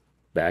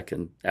back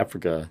in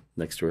Africa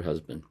next to her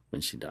husband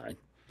when she died.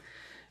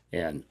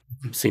 And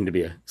seemed to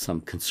be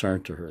some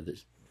concern to her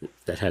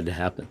that had to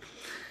happen.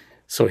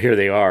 So here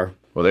they are.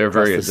 Well, they were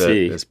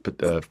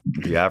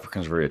the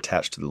Africans were very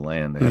attached to the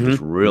land. They had this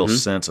real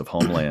sense of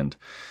homeland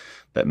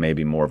that may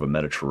be more of a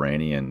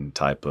Mediterranean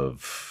type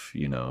of,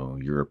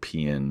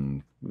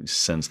 European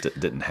sense that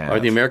didn't have. Or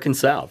the American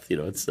South.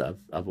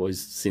 I've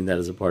always seen that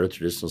as a part of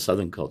traditional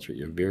Southern culture.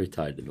 You're very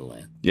tied to the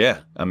land.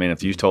 Yeah. I mean,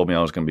 if you told me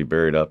I was going to be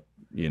buried up,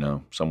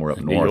 somewhere up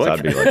north,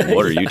 I'd be like,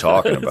 what are you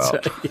talking about?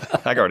 Right,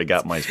 yeah. I already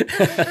got my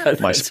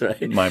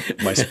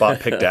spot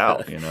picked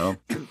out,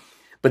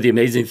 But the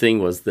amazing thing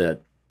was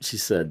that she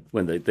said,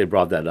 when they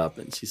brought that up,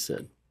 and she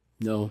said,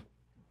 no,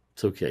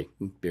 it's okay.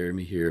 Bury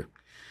me here.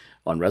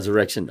 On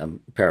resurrection,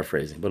 I'm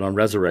paraphrasing, but on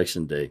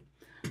resurrection day,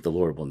 the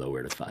Lord will know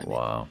where to find me.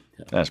 Wow.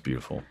 Yeah. That's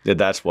beautiful. Yeah,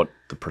 that's what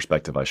the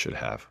perspective I should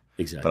have.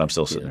 Exactly. But I'm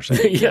still sitting there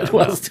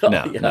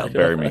saying, no,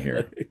 bury me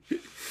here.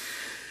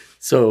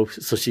 So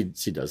she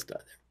does die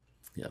there.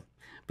 Yeah.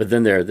 But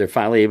then they're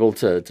finally able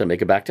to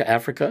make it back to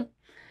Africa,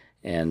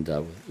 and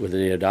with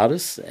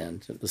Deodatus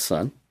and the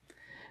son.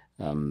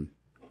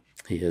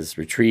 He has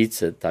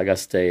retreats at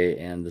Tagaste,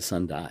 and the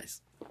son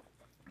dies.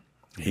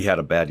 He had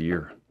a bad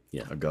year,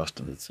 yeah.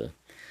 Augustine.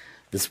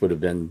 This would have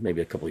been maybe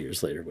a couple of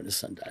years later when his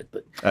son died.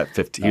 But at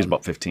 15, he was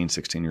about 15,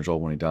 16 years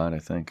old when he died, I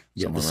think.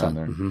 Somewhere around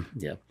there. Mm-hmm,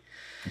 yeah.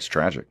 It's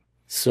tragic.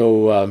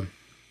 So,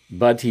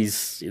 but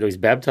he's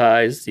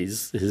baptized.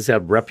 He's had a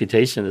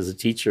reputation as a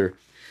teacher.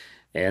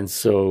 And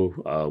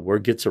so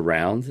word gets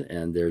around,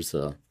 and there's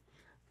a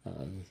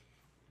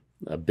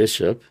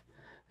bishop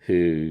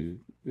who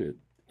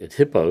at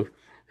Hippo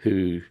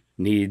who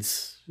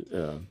needs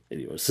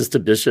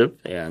assistant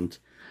bishop, and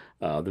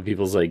the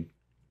people's like,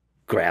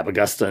 grab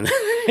Augustine,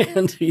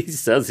 and he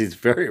says he's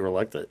very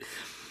reluctant.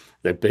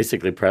 They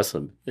basically press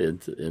him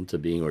into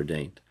being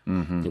ordained.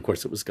 Mm-hmm. Of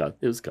course, it was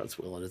God's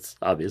will, and it's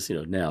obvious,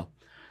 now.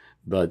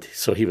 But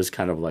so he was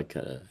kind of like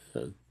a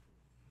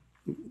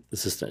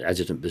assistant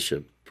adjutant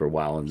bishop for a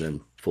while, and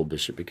then full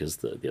bishop because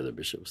the other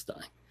bishop was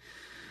dying.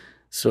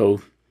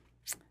 So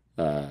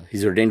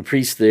he's ordained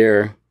priest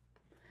there.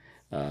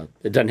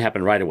 It doesn't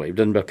happen right away. He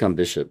doesn't become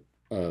bishop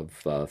till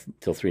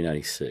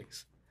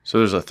 396. So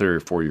there's a 3 or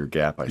 4 year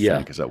gap, I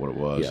think. Is that what it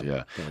was?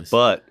 Yeah.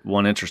 But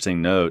one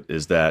interesting note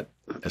is that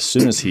as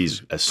soon as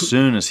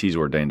he's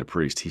ordained a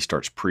priest, he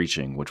starts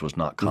preaching, which was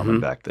not common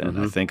back then.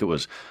 I think it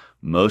was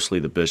mostly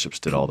the bishops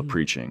did all the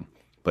preaching,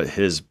 but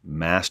his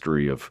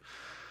mastery of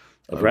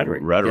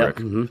rhetoric,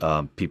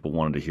 people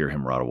wanted to hear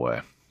him right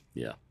away.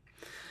 Yeah.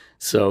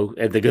 So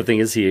and the good thing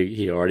is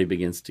he already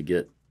begins to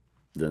get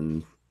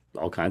then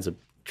all kinds of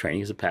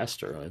training as a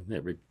pastor.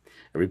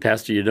 Every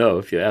pastor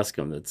if you ask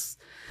him,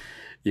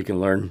 you can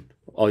learn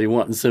all you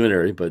want in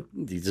seminary, but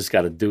you just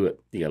got to do it.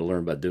 You got to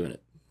learn by doing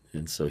it.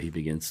 And so he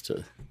begins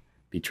to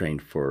be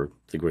trained for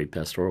the great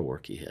pastoral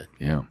work he had.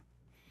 Yeah.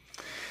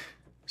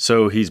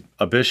 So he's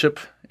a bishop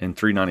in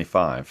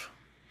 395.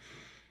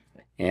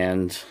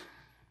 A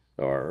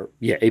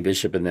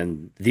bishop, and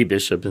then the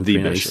bishop in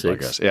 396. Bishop, I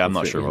guess. Yeah, I'm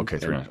not sure. Okay,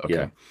 396. Okay.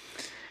 Yeah.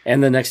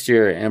 And the next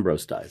year,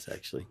 Ambrose dies,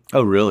 actually.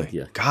 Oh, really?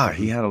 Yeah. God,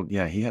 he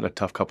had a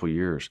tough couple of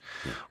years.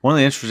 Yeah. One of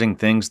the interesting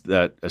things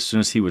that as soon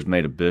as he was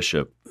made a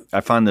bishop,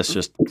 I find this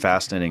just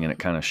fascinating, and it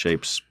kind of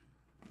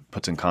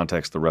puts in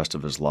context the rest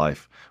of his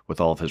life with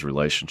all of his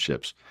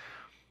relationships.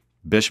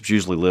 Bishops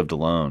usually lived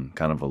alone,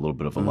 kind of a little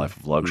bit of a life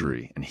of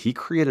luxury, and he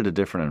created a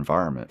different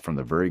environment from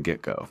the very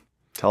get-go.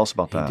 Tell us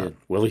about that. He did.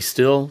 Well, he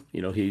still,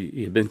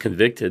 he had been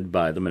convicted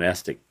by the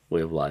monastic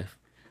way of life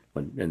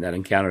in that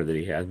encounter that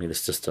he had. I mean,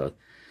 it's just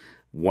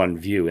one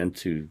view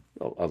into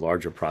a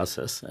larger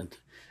process.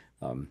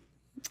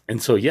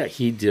 And so,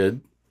 he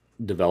did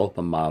develop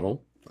a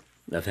model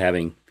of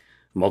having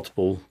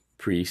multiple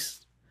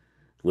priests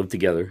live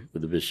together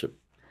with the bishop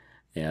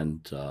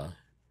and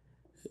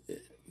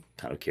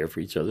kind of care for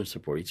each other,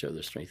 support each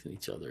other, strengthen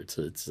each other.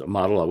 It's a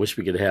model I wish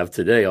we could have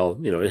today.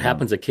 It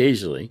happens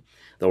occasionally.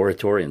 The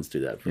oratorians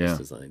do that, for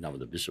instance, I think not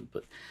with the bishop,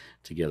 but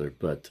together.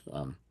 But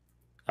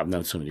I've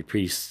known so many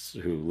priests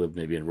who live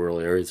maybe in rural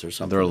areas or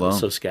something. They're alone.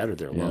 So scattered,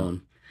 they're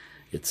alone.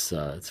 It's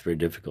very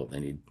difficult. They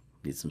need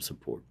some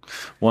support.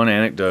 One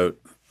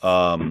anecdote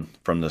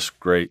from this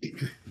great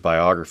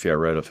biography I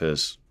read of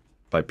his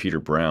by Peter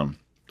Brown,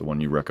 the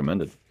one you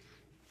recommended,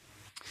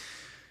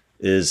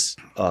 is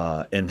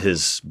in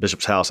his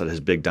bishop's house at his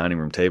big dining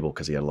room table,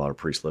 because he had a lot of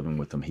priests living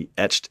with him. He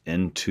etched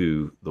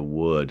into the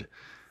wood,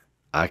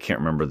 I can't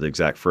remember the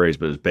exact phrase,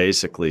 but it's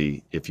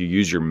basically, if you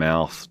use your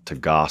mouth to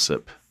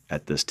gossip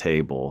at this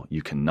table,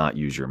 you cannot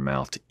use your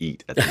mouth to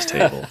eat at this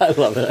table. I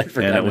love it. I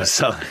forgot. And it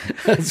was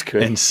that's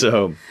great. And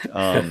so,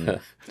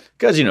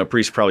 because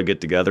priests probably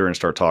get together and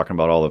start talking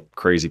about all the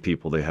crazy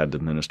people they had to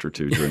minister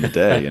to during the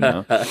day,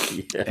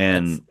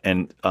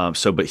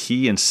 Yes. But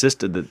he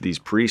insisted that these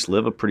priests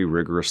live a pretty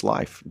rigorous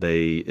life.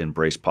 They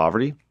embrace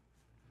poverty.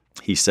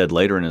 He said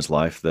later in his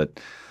life that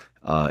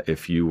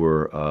if you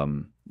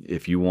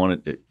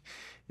wanted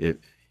it,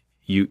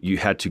 you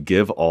had to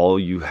give all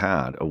you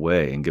had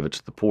away and give it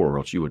to the poor, or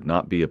else you would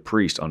not be a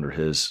priest under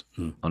his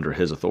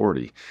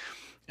authority.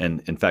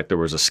 And in fact, there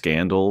was a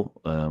scandal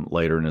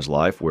later in his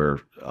life where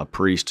a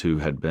priest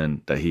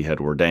that he had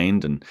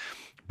ordained and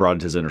brought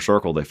into his inner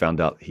circle, they found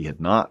out he had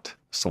not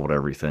sold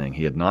everything.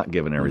 He had not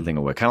given everything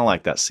away. Kind of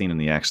like that scene in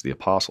the Acts of the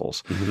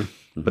Apostles.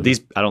 Mm-hmm. But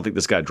I don't think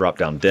this guy dropped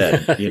down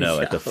dead,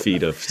 at the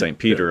feet of St.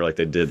 Peter like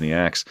they did in the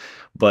Acts.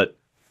 But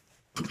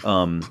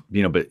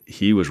but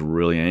he was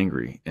really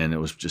angry, and it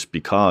was just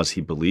because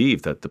he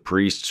believed that the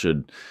priest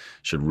should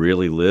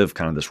really live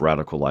kind of this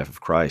radical life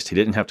of Christ. He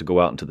didn't have to go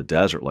out into the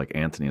desert like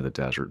Anthony of the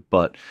Desert,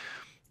 but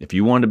if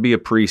you wanted to be a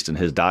priest in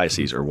his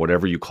diocese or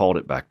whatever you called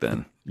it back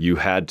then, you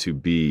had to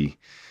be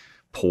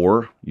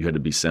poor, you had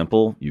to be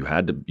simple, you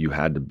had to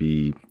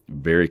be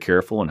very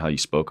careful in how you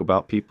spoke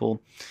about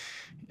people.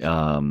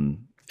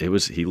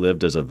 He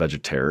lived as a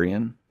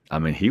vegetarian. I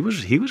mean, he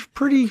was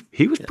pretty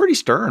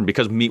stern,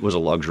 because meat was a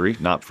luxury,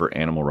 not for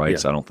animal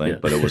rights, I don't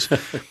think, but it was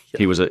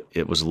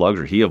it was a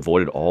luxury. He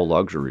avoided all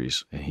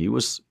luxuries, and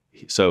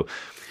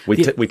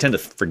we tend to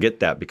forget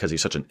that because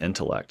he's such an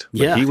intellect.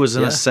 But he was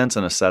in a sense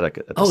an ascetic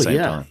at the same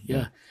time.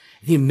 Yeah.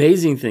 The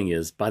amazing thing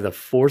is, by the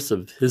force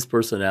of his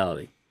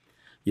personality,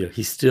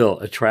 he still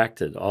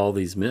attracted all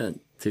these men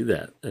to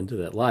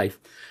that life,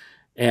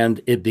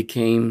 and it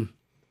became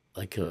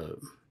like a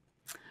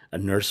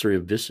nursery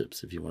of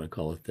bishops, if you want to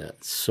call it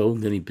that. So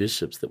many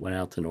bishops that went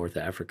out to North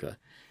Africa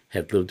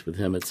had lived with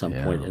him at some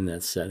point in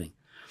that setting.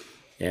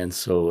 And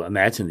so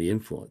imagine the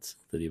influence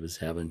that he was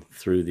having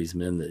through these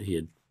men that he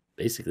had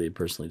basically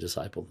personally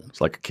discipled them.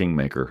 It's like a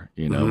kingmaker,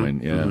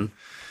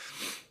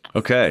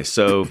 Okay,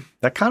 so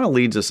that kind of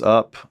leads us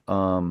up.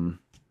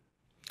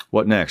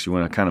 What next? You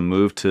want to kind of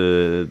move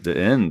to the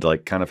end,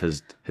 like kind of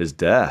his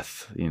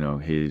death,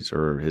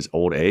 his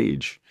old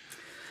age.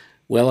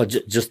 Well,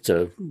 just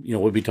to,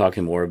 we'll be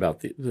talking more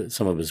about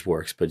some of his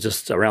works, but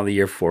just around the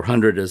year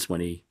 400 is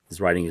when he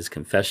is writing his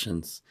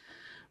Confessions.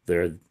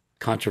 There are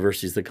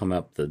controversies that come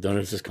up. The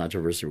Donatus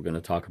controversy we're going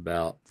to talk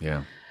about.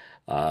 Yeah.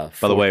 By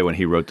the way, when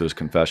he wrote those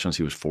Confessions,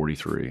 he was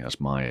 43. That's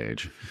my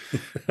age.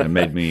 It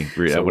made me,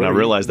 when I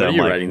realized that,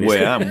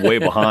 I'm way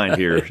behind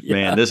here.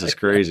 Man, this is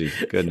crazy.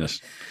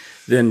 Goodness.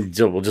 Then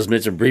we'll just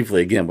mention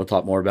briefly, again, we'll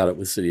talk more about it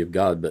with City of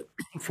God, but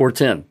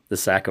 410, the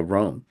sack of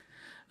Rome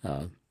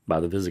by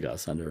the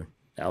Visigoths under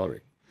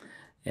Alaric.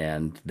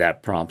 And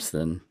that prompts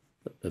then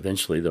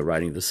eventually the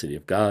writing of the City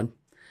of God.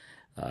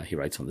 He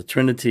writes on the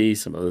Trinity,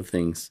 some other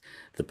things.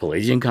 The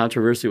Pelagian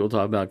controversy we'll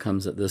talk about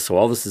comes at this. So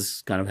all this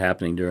is kind of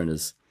happening during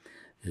his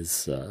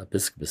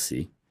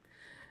episcopacy.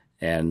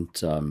 And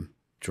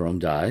Jerome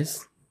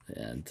dies,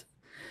 and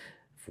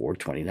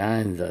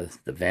 429, the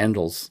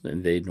Vandals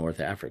invade North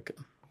Africa.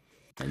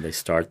 And they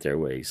start their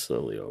way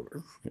slowly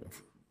over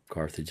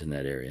Carthage in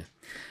that area.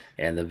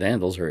 And the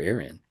Vandals are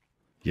Arian.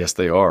 Yes,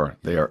 they are.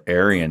 They are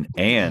Arian,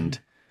 and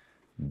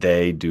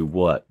they do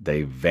what?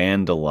 They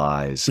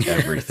vandalize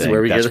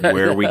everything. That's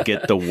where we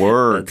get the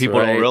word. People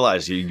don't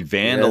realize you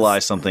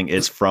vandalize something.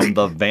 It's from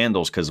the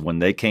Vandals, because when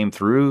they came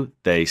through,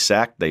 they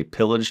sacked, they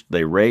pillaged,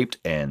 they raped,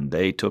 and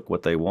they took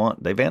what they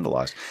want. They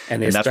vandalized.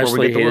 And that's where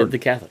we get the word. The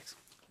Catholics.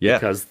 Yeah,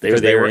 because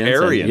they were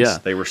Arians. Yeah.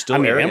 They were still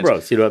Arians.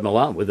 Ambrose, at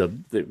Milan,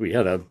 we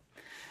had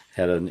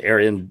an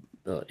Arian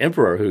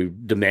emperor who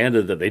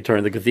demanded that they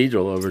turn the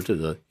cathedral over to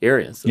the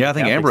Arians. Yeah, I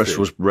think Ambrose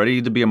was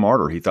ready to be a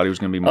martyr. He thought he was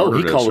going to be martyred. Oh,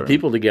 he called the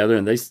people together,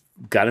 and they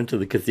got into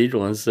the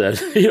cathedral and said,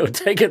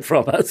 take it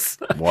from us.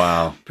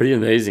 Wow. Pretty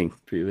amazing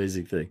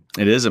thing.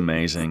 It is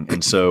amazing.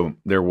 And so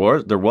there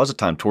was a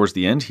time towards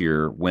the end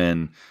here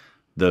when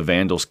the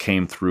Vandals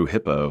came through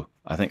Hippo.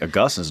 I think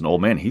Augustine's an old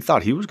man. He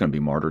thought he was going to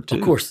be martyred too.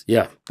 Of course,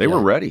 yeah. They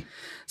were ready.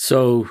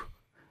 So,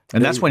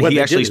 and that's when he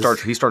actually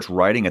starts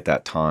writing at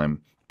that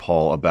time,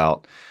 Paul,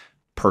 about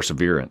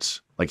perseverance.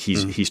 Like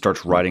he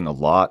starts writing a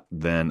lot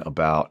then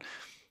about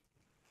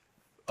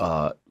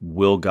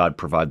will God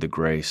provide the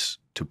grace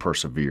to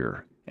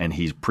persevere? And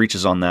he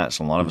preaches on that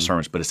in a lot of his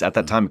sermons. But it's at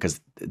that time because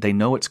they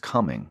know it's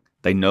coming.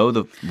 They know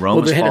the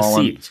Rome is fallen. Well,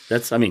 they had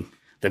a siege.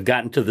 They've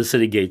gotten to the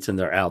city gates and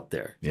they're out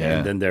there. Yeah.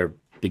 And then they're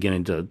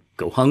beginning to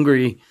go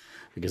hungry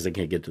because they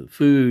can't get to the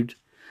food.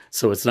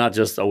 So it's not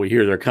just, we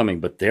hear they're coming,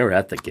 but they're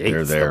at the gates.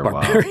 They're there. The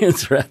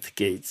barbarians are at the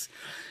gates.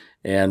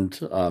 And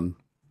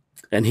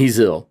he's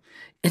ill.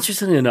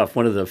 Interestingly enough,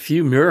 one of the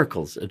few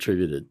miracles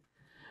attributed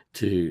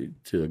to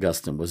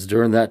Augustine was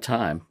during that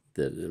time,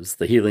 that it was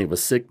the healing of a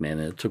sick man,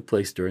 and it took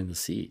place during the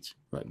siege,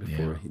 right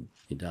before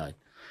he died.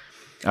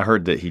 I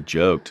heard that he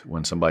joked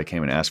when somebody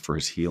came and asked for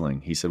his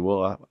healing. He said,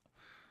 well,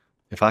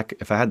 if I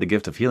had the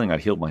gift of healing,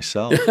 I'd heal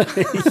myself.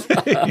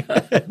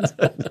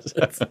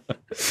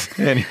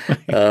 Anyway.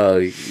 Oh,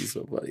 he's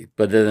so funny.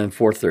 But then in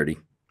 430,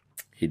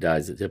 he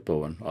dies at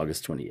Hippo on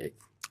August 28th.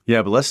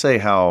 Yeah, but let's say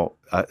how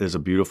there's a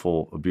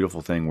beautiful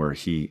thing where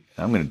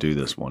I'm going to do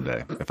this one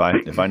day. If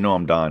I know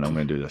I'm dying, I'm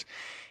going to do this.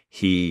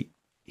 He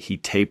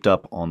taped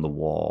up on the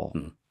wall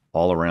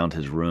all around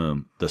his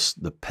room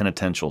the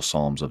penitential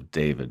psalms of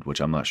David,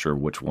 which I'm not sure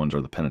which ones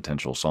are the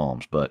penitential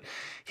psalms, but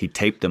he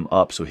taped them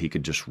up so he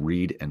could just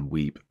read and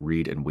weep,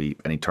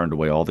 and he turned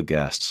away all the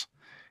guests,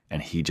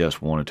 and he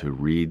just wanted to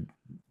read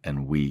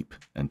and weep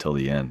until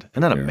the end.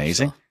 Isn't that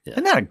amazing? Yeah.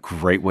 Isn't that a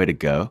great way to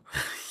go?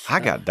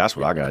 That's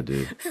what I got to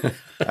do.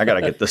 I got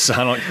to get this.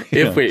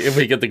 If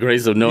we get the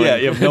grace of knowing,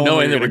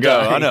 knowing that we're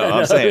going. I know.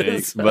 I'm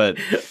saying, but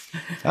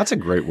that's a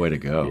great way to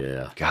go.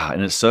 Yeah, God,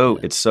 and it's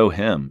so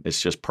him.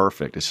 It's just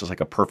perfect. It's just like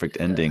a perfect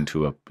ending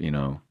to a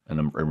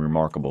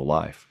remarkable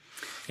life.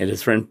 And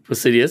his friend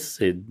Placidius,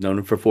 he'd known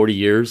him for 40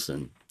 years,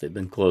 and they've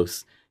been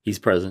close. He's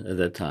present at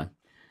that time,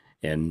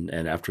 and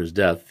after his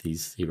death,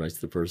 he writes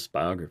the first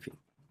biography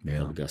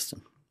of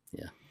Augustine.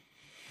 Yeah,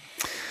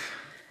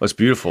 that's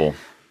beautiful.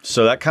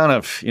 So that kind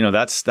of,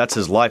 that's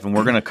his life, and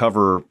we're going to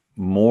cover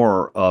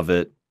more of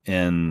it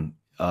in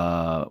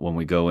when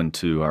we go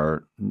into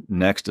our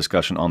next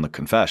discussion on the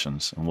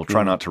Confessions, and we'll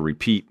try not to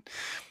repeat,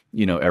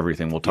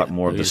 everything. We'll talk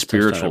more of the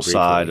spiritual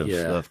side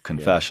of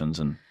Confessions,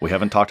 and we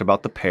haven't talked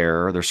about the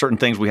pair. There's certain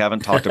things we haven't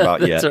talked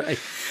about yet. Right.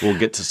 We'll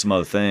get to some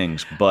other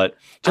things, but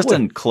just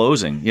in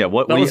closing,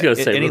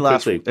 any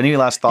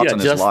last thoughts on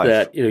his life?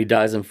 That he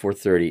dies in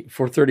 430.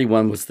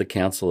 431 was the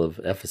Council of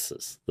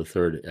Ephesus, the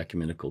third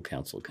ecumenical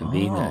council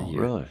convened that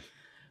year. Really?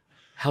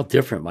 How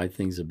different might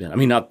things have been? I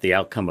mean, not the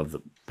outcome of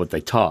what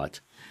they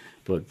taught,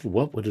 but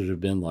what would it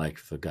have been like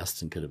if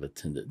Augustine could have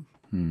attended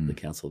the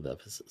Council of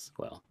Ephesus?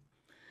 Well,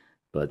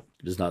 but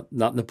it was not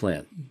in the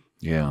plan.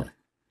 Yeah.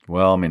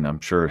 Well, I mean,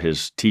 I'm sure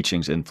his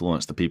teachings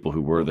influenced the people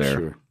who were there.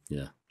 Sure.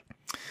 Yeah.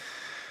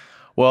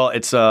 Well,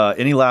 it's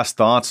any last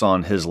thoughts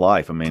on his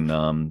life? I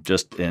mean,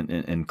 just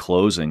in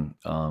closing,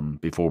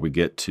 before we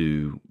get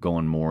to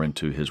going more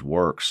into his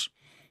works,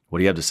 what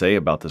do you have to say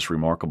about this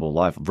remarkable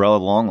life? A rather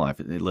long life.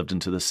 He lived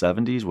into the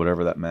 70s,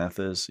 whatever that math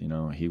is.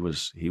 He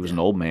was an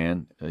old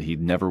man. He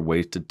never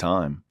wasted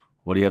time.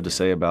 What do you have to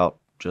say about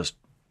just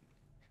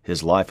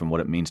his life and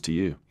what it means to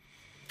you?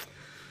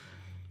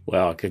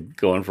 Well, I could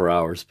go on for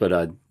hours, but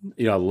I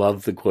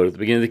love the quote at the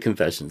beginning of the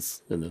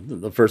Confessions,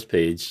 in the first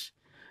page.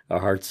 Our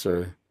hearts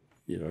are,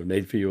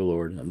 made for you, O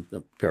Lord. I'm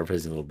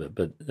paraphrasing a little bit,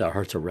 but our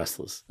hearts are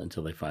restless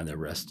until they find their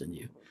rest in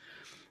you.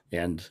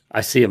 And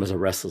I see him as a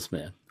restless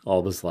man all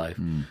of his life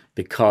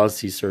because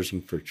he's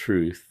searching for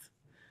truth,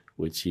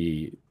 which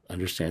he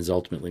understands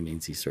ultimately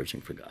means he's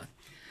searching for God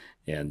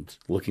and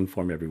looking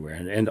for him everywhere.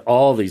 And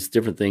all these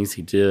different things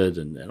he did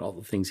and all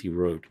the things he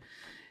wrote.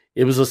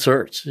 It was a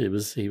search. He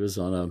was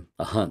on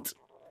a hunt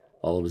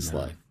all of his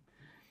life,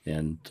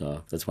 and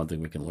that's one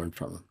thing we can learn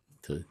from him: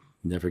 to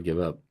never give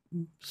up,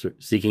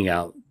 seeking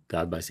out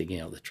God by seeking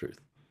out the truth.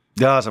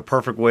 Yeah, it's a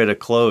perfect way to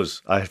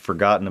close. I had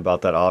forgotten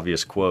about that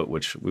obvious quote,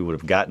 which we would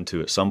have gotten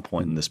to at some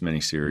point in this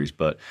mini-series.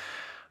 But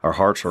our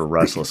hearts are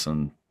restless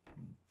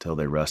until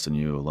they rest in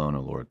you alone,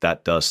 O Lord.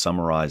 That does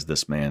summarize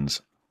this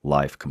man's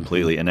life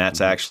completely. And that's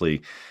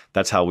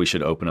how we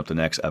should open up the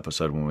next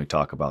episode when we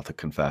talk about the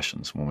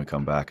confessions, when we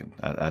come back. And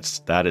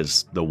that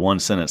is the one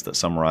sentence that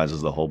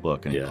summarizes the whole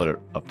book, and you put it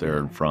up there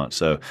in front.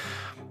 So,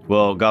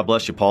 well, God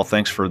bless you, Paul.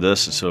 Thanks for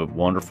this. It's so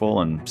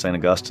wonderful. And St.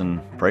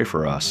 Augustine, pray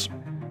for us.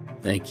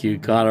 Thank you,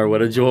 Conor.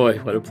 What a joy.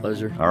 What a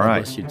pleasure. All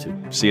right. God bless you too.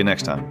 See you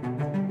next time.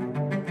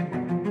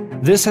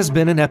 This has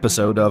been an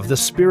episode of The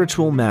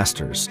Spiritual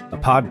Masters, a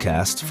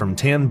podcast from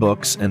Tan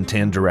Books and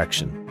Tan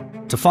Direction.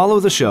 To follow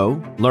the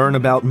show, learn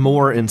about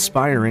more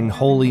inspiring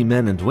holy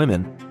men and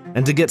women,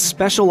 and to get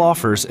special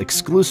offers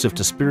exclusive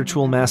to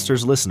Spiritual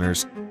Masters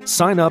listeners,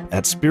 sign up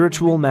at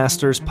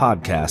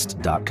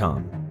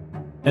spiritualmasterspodcast.com.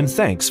 And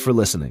thanks for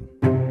listening.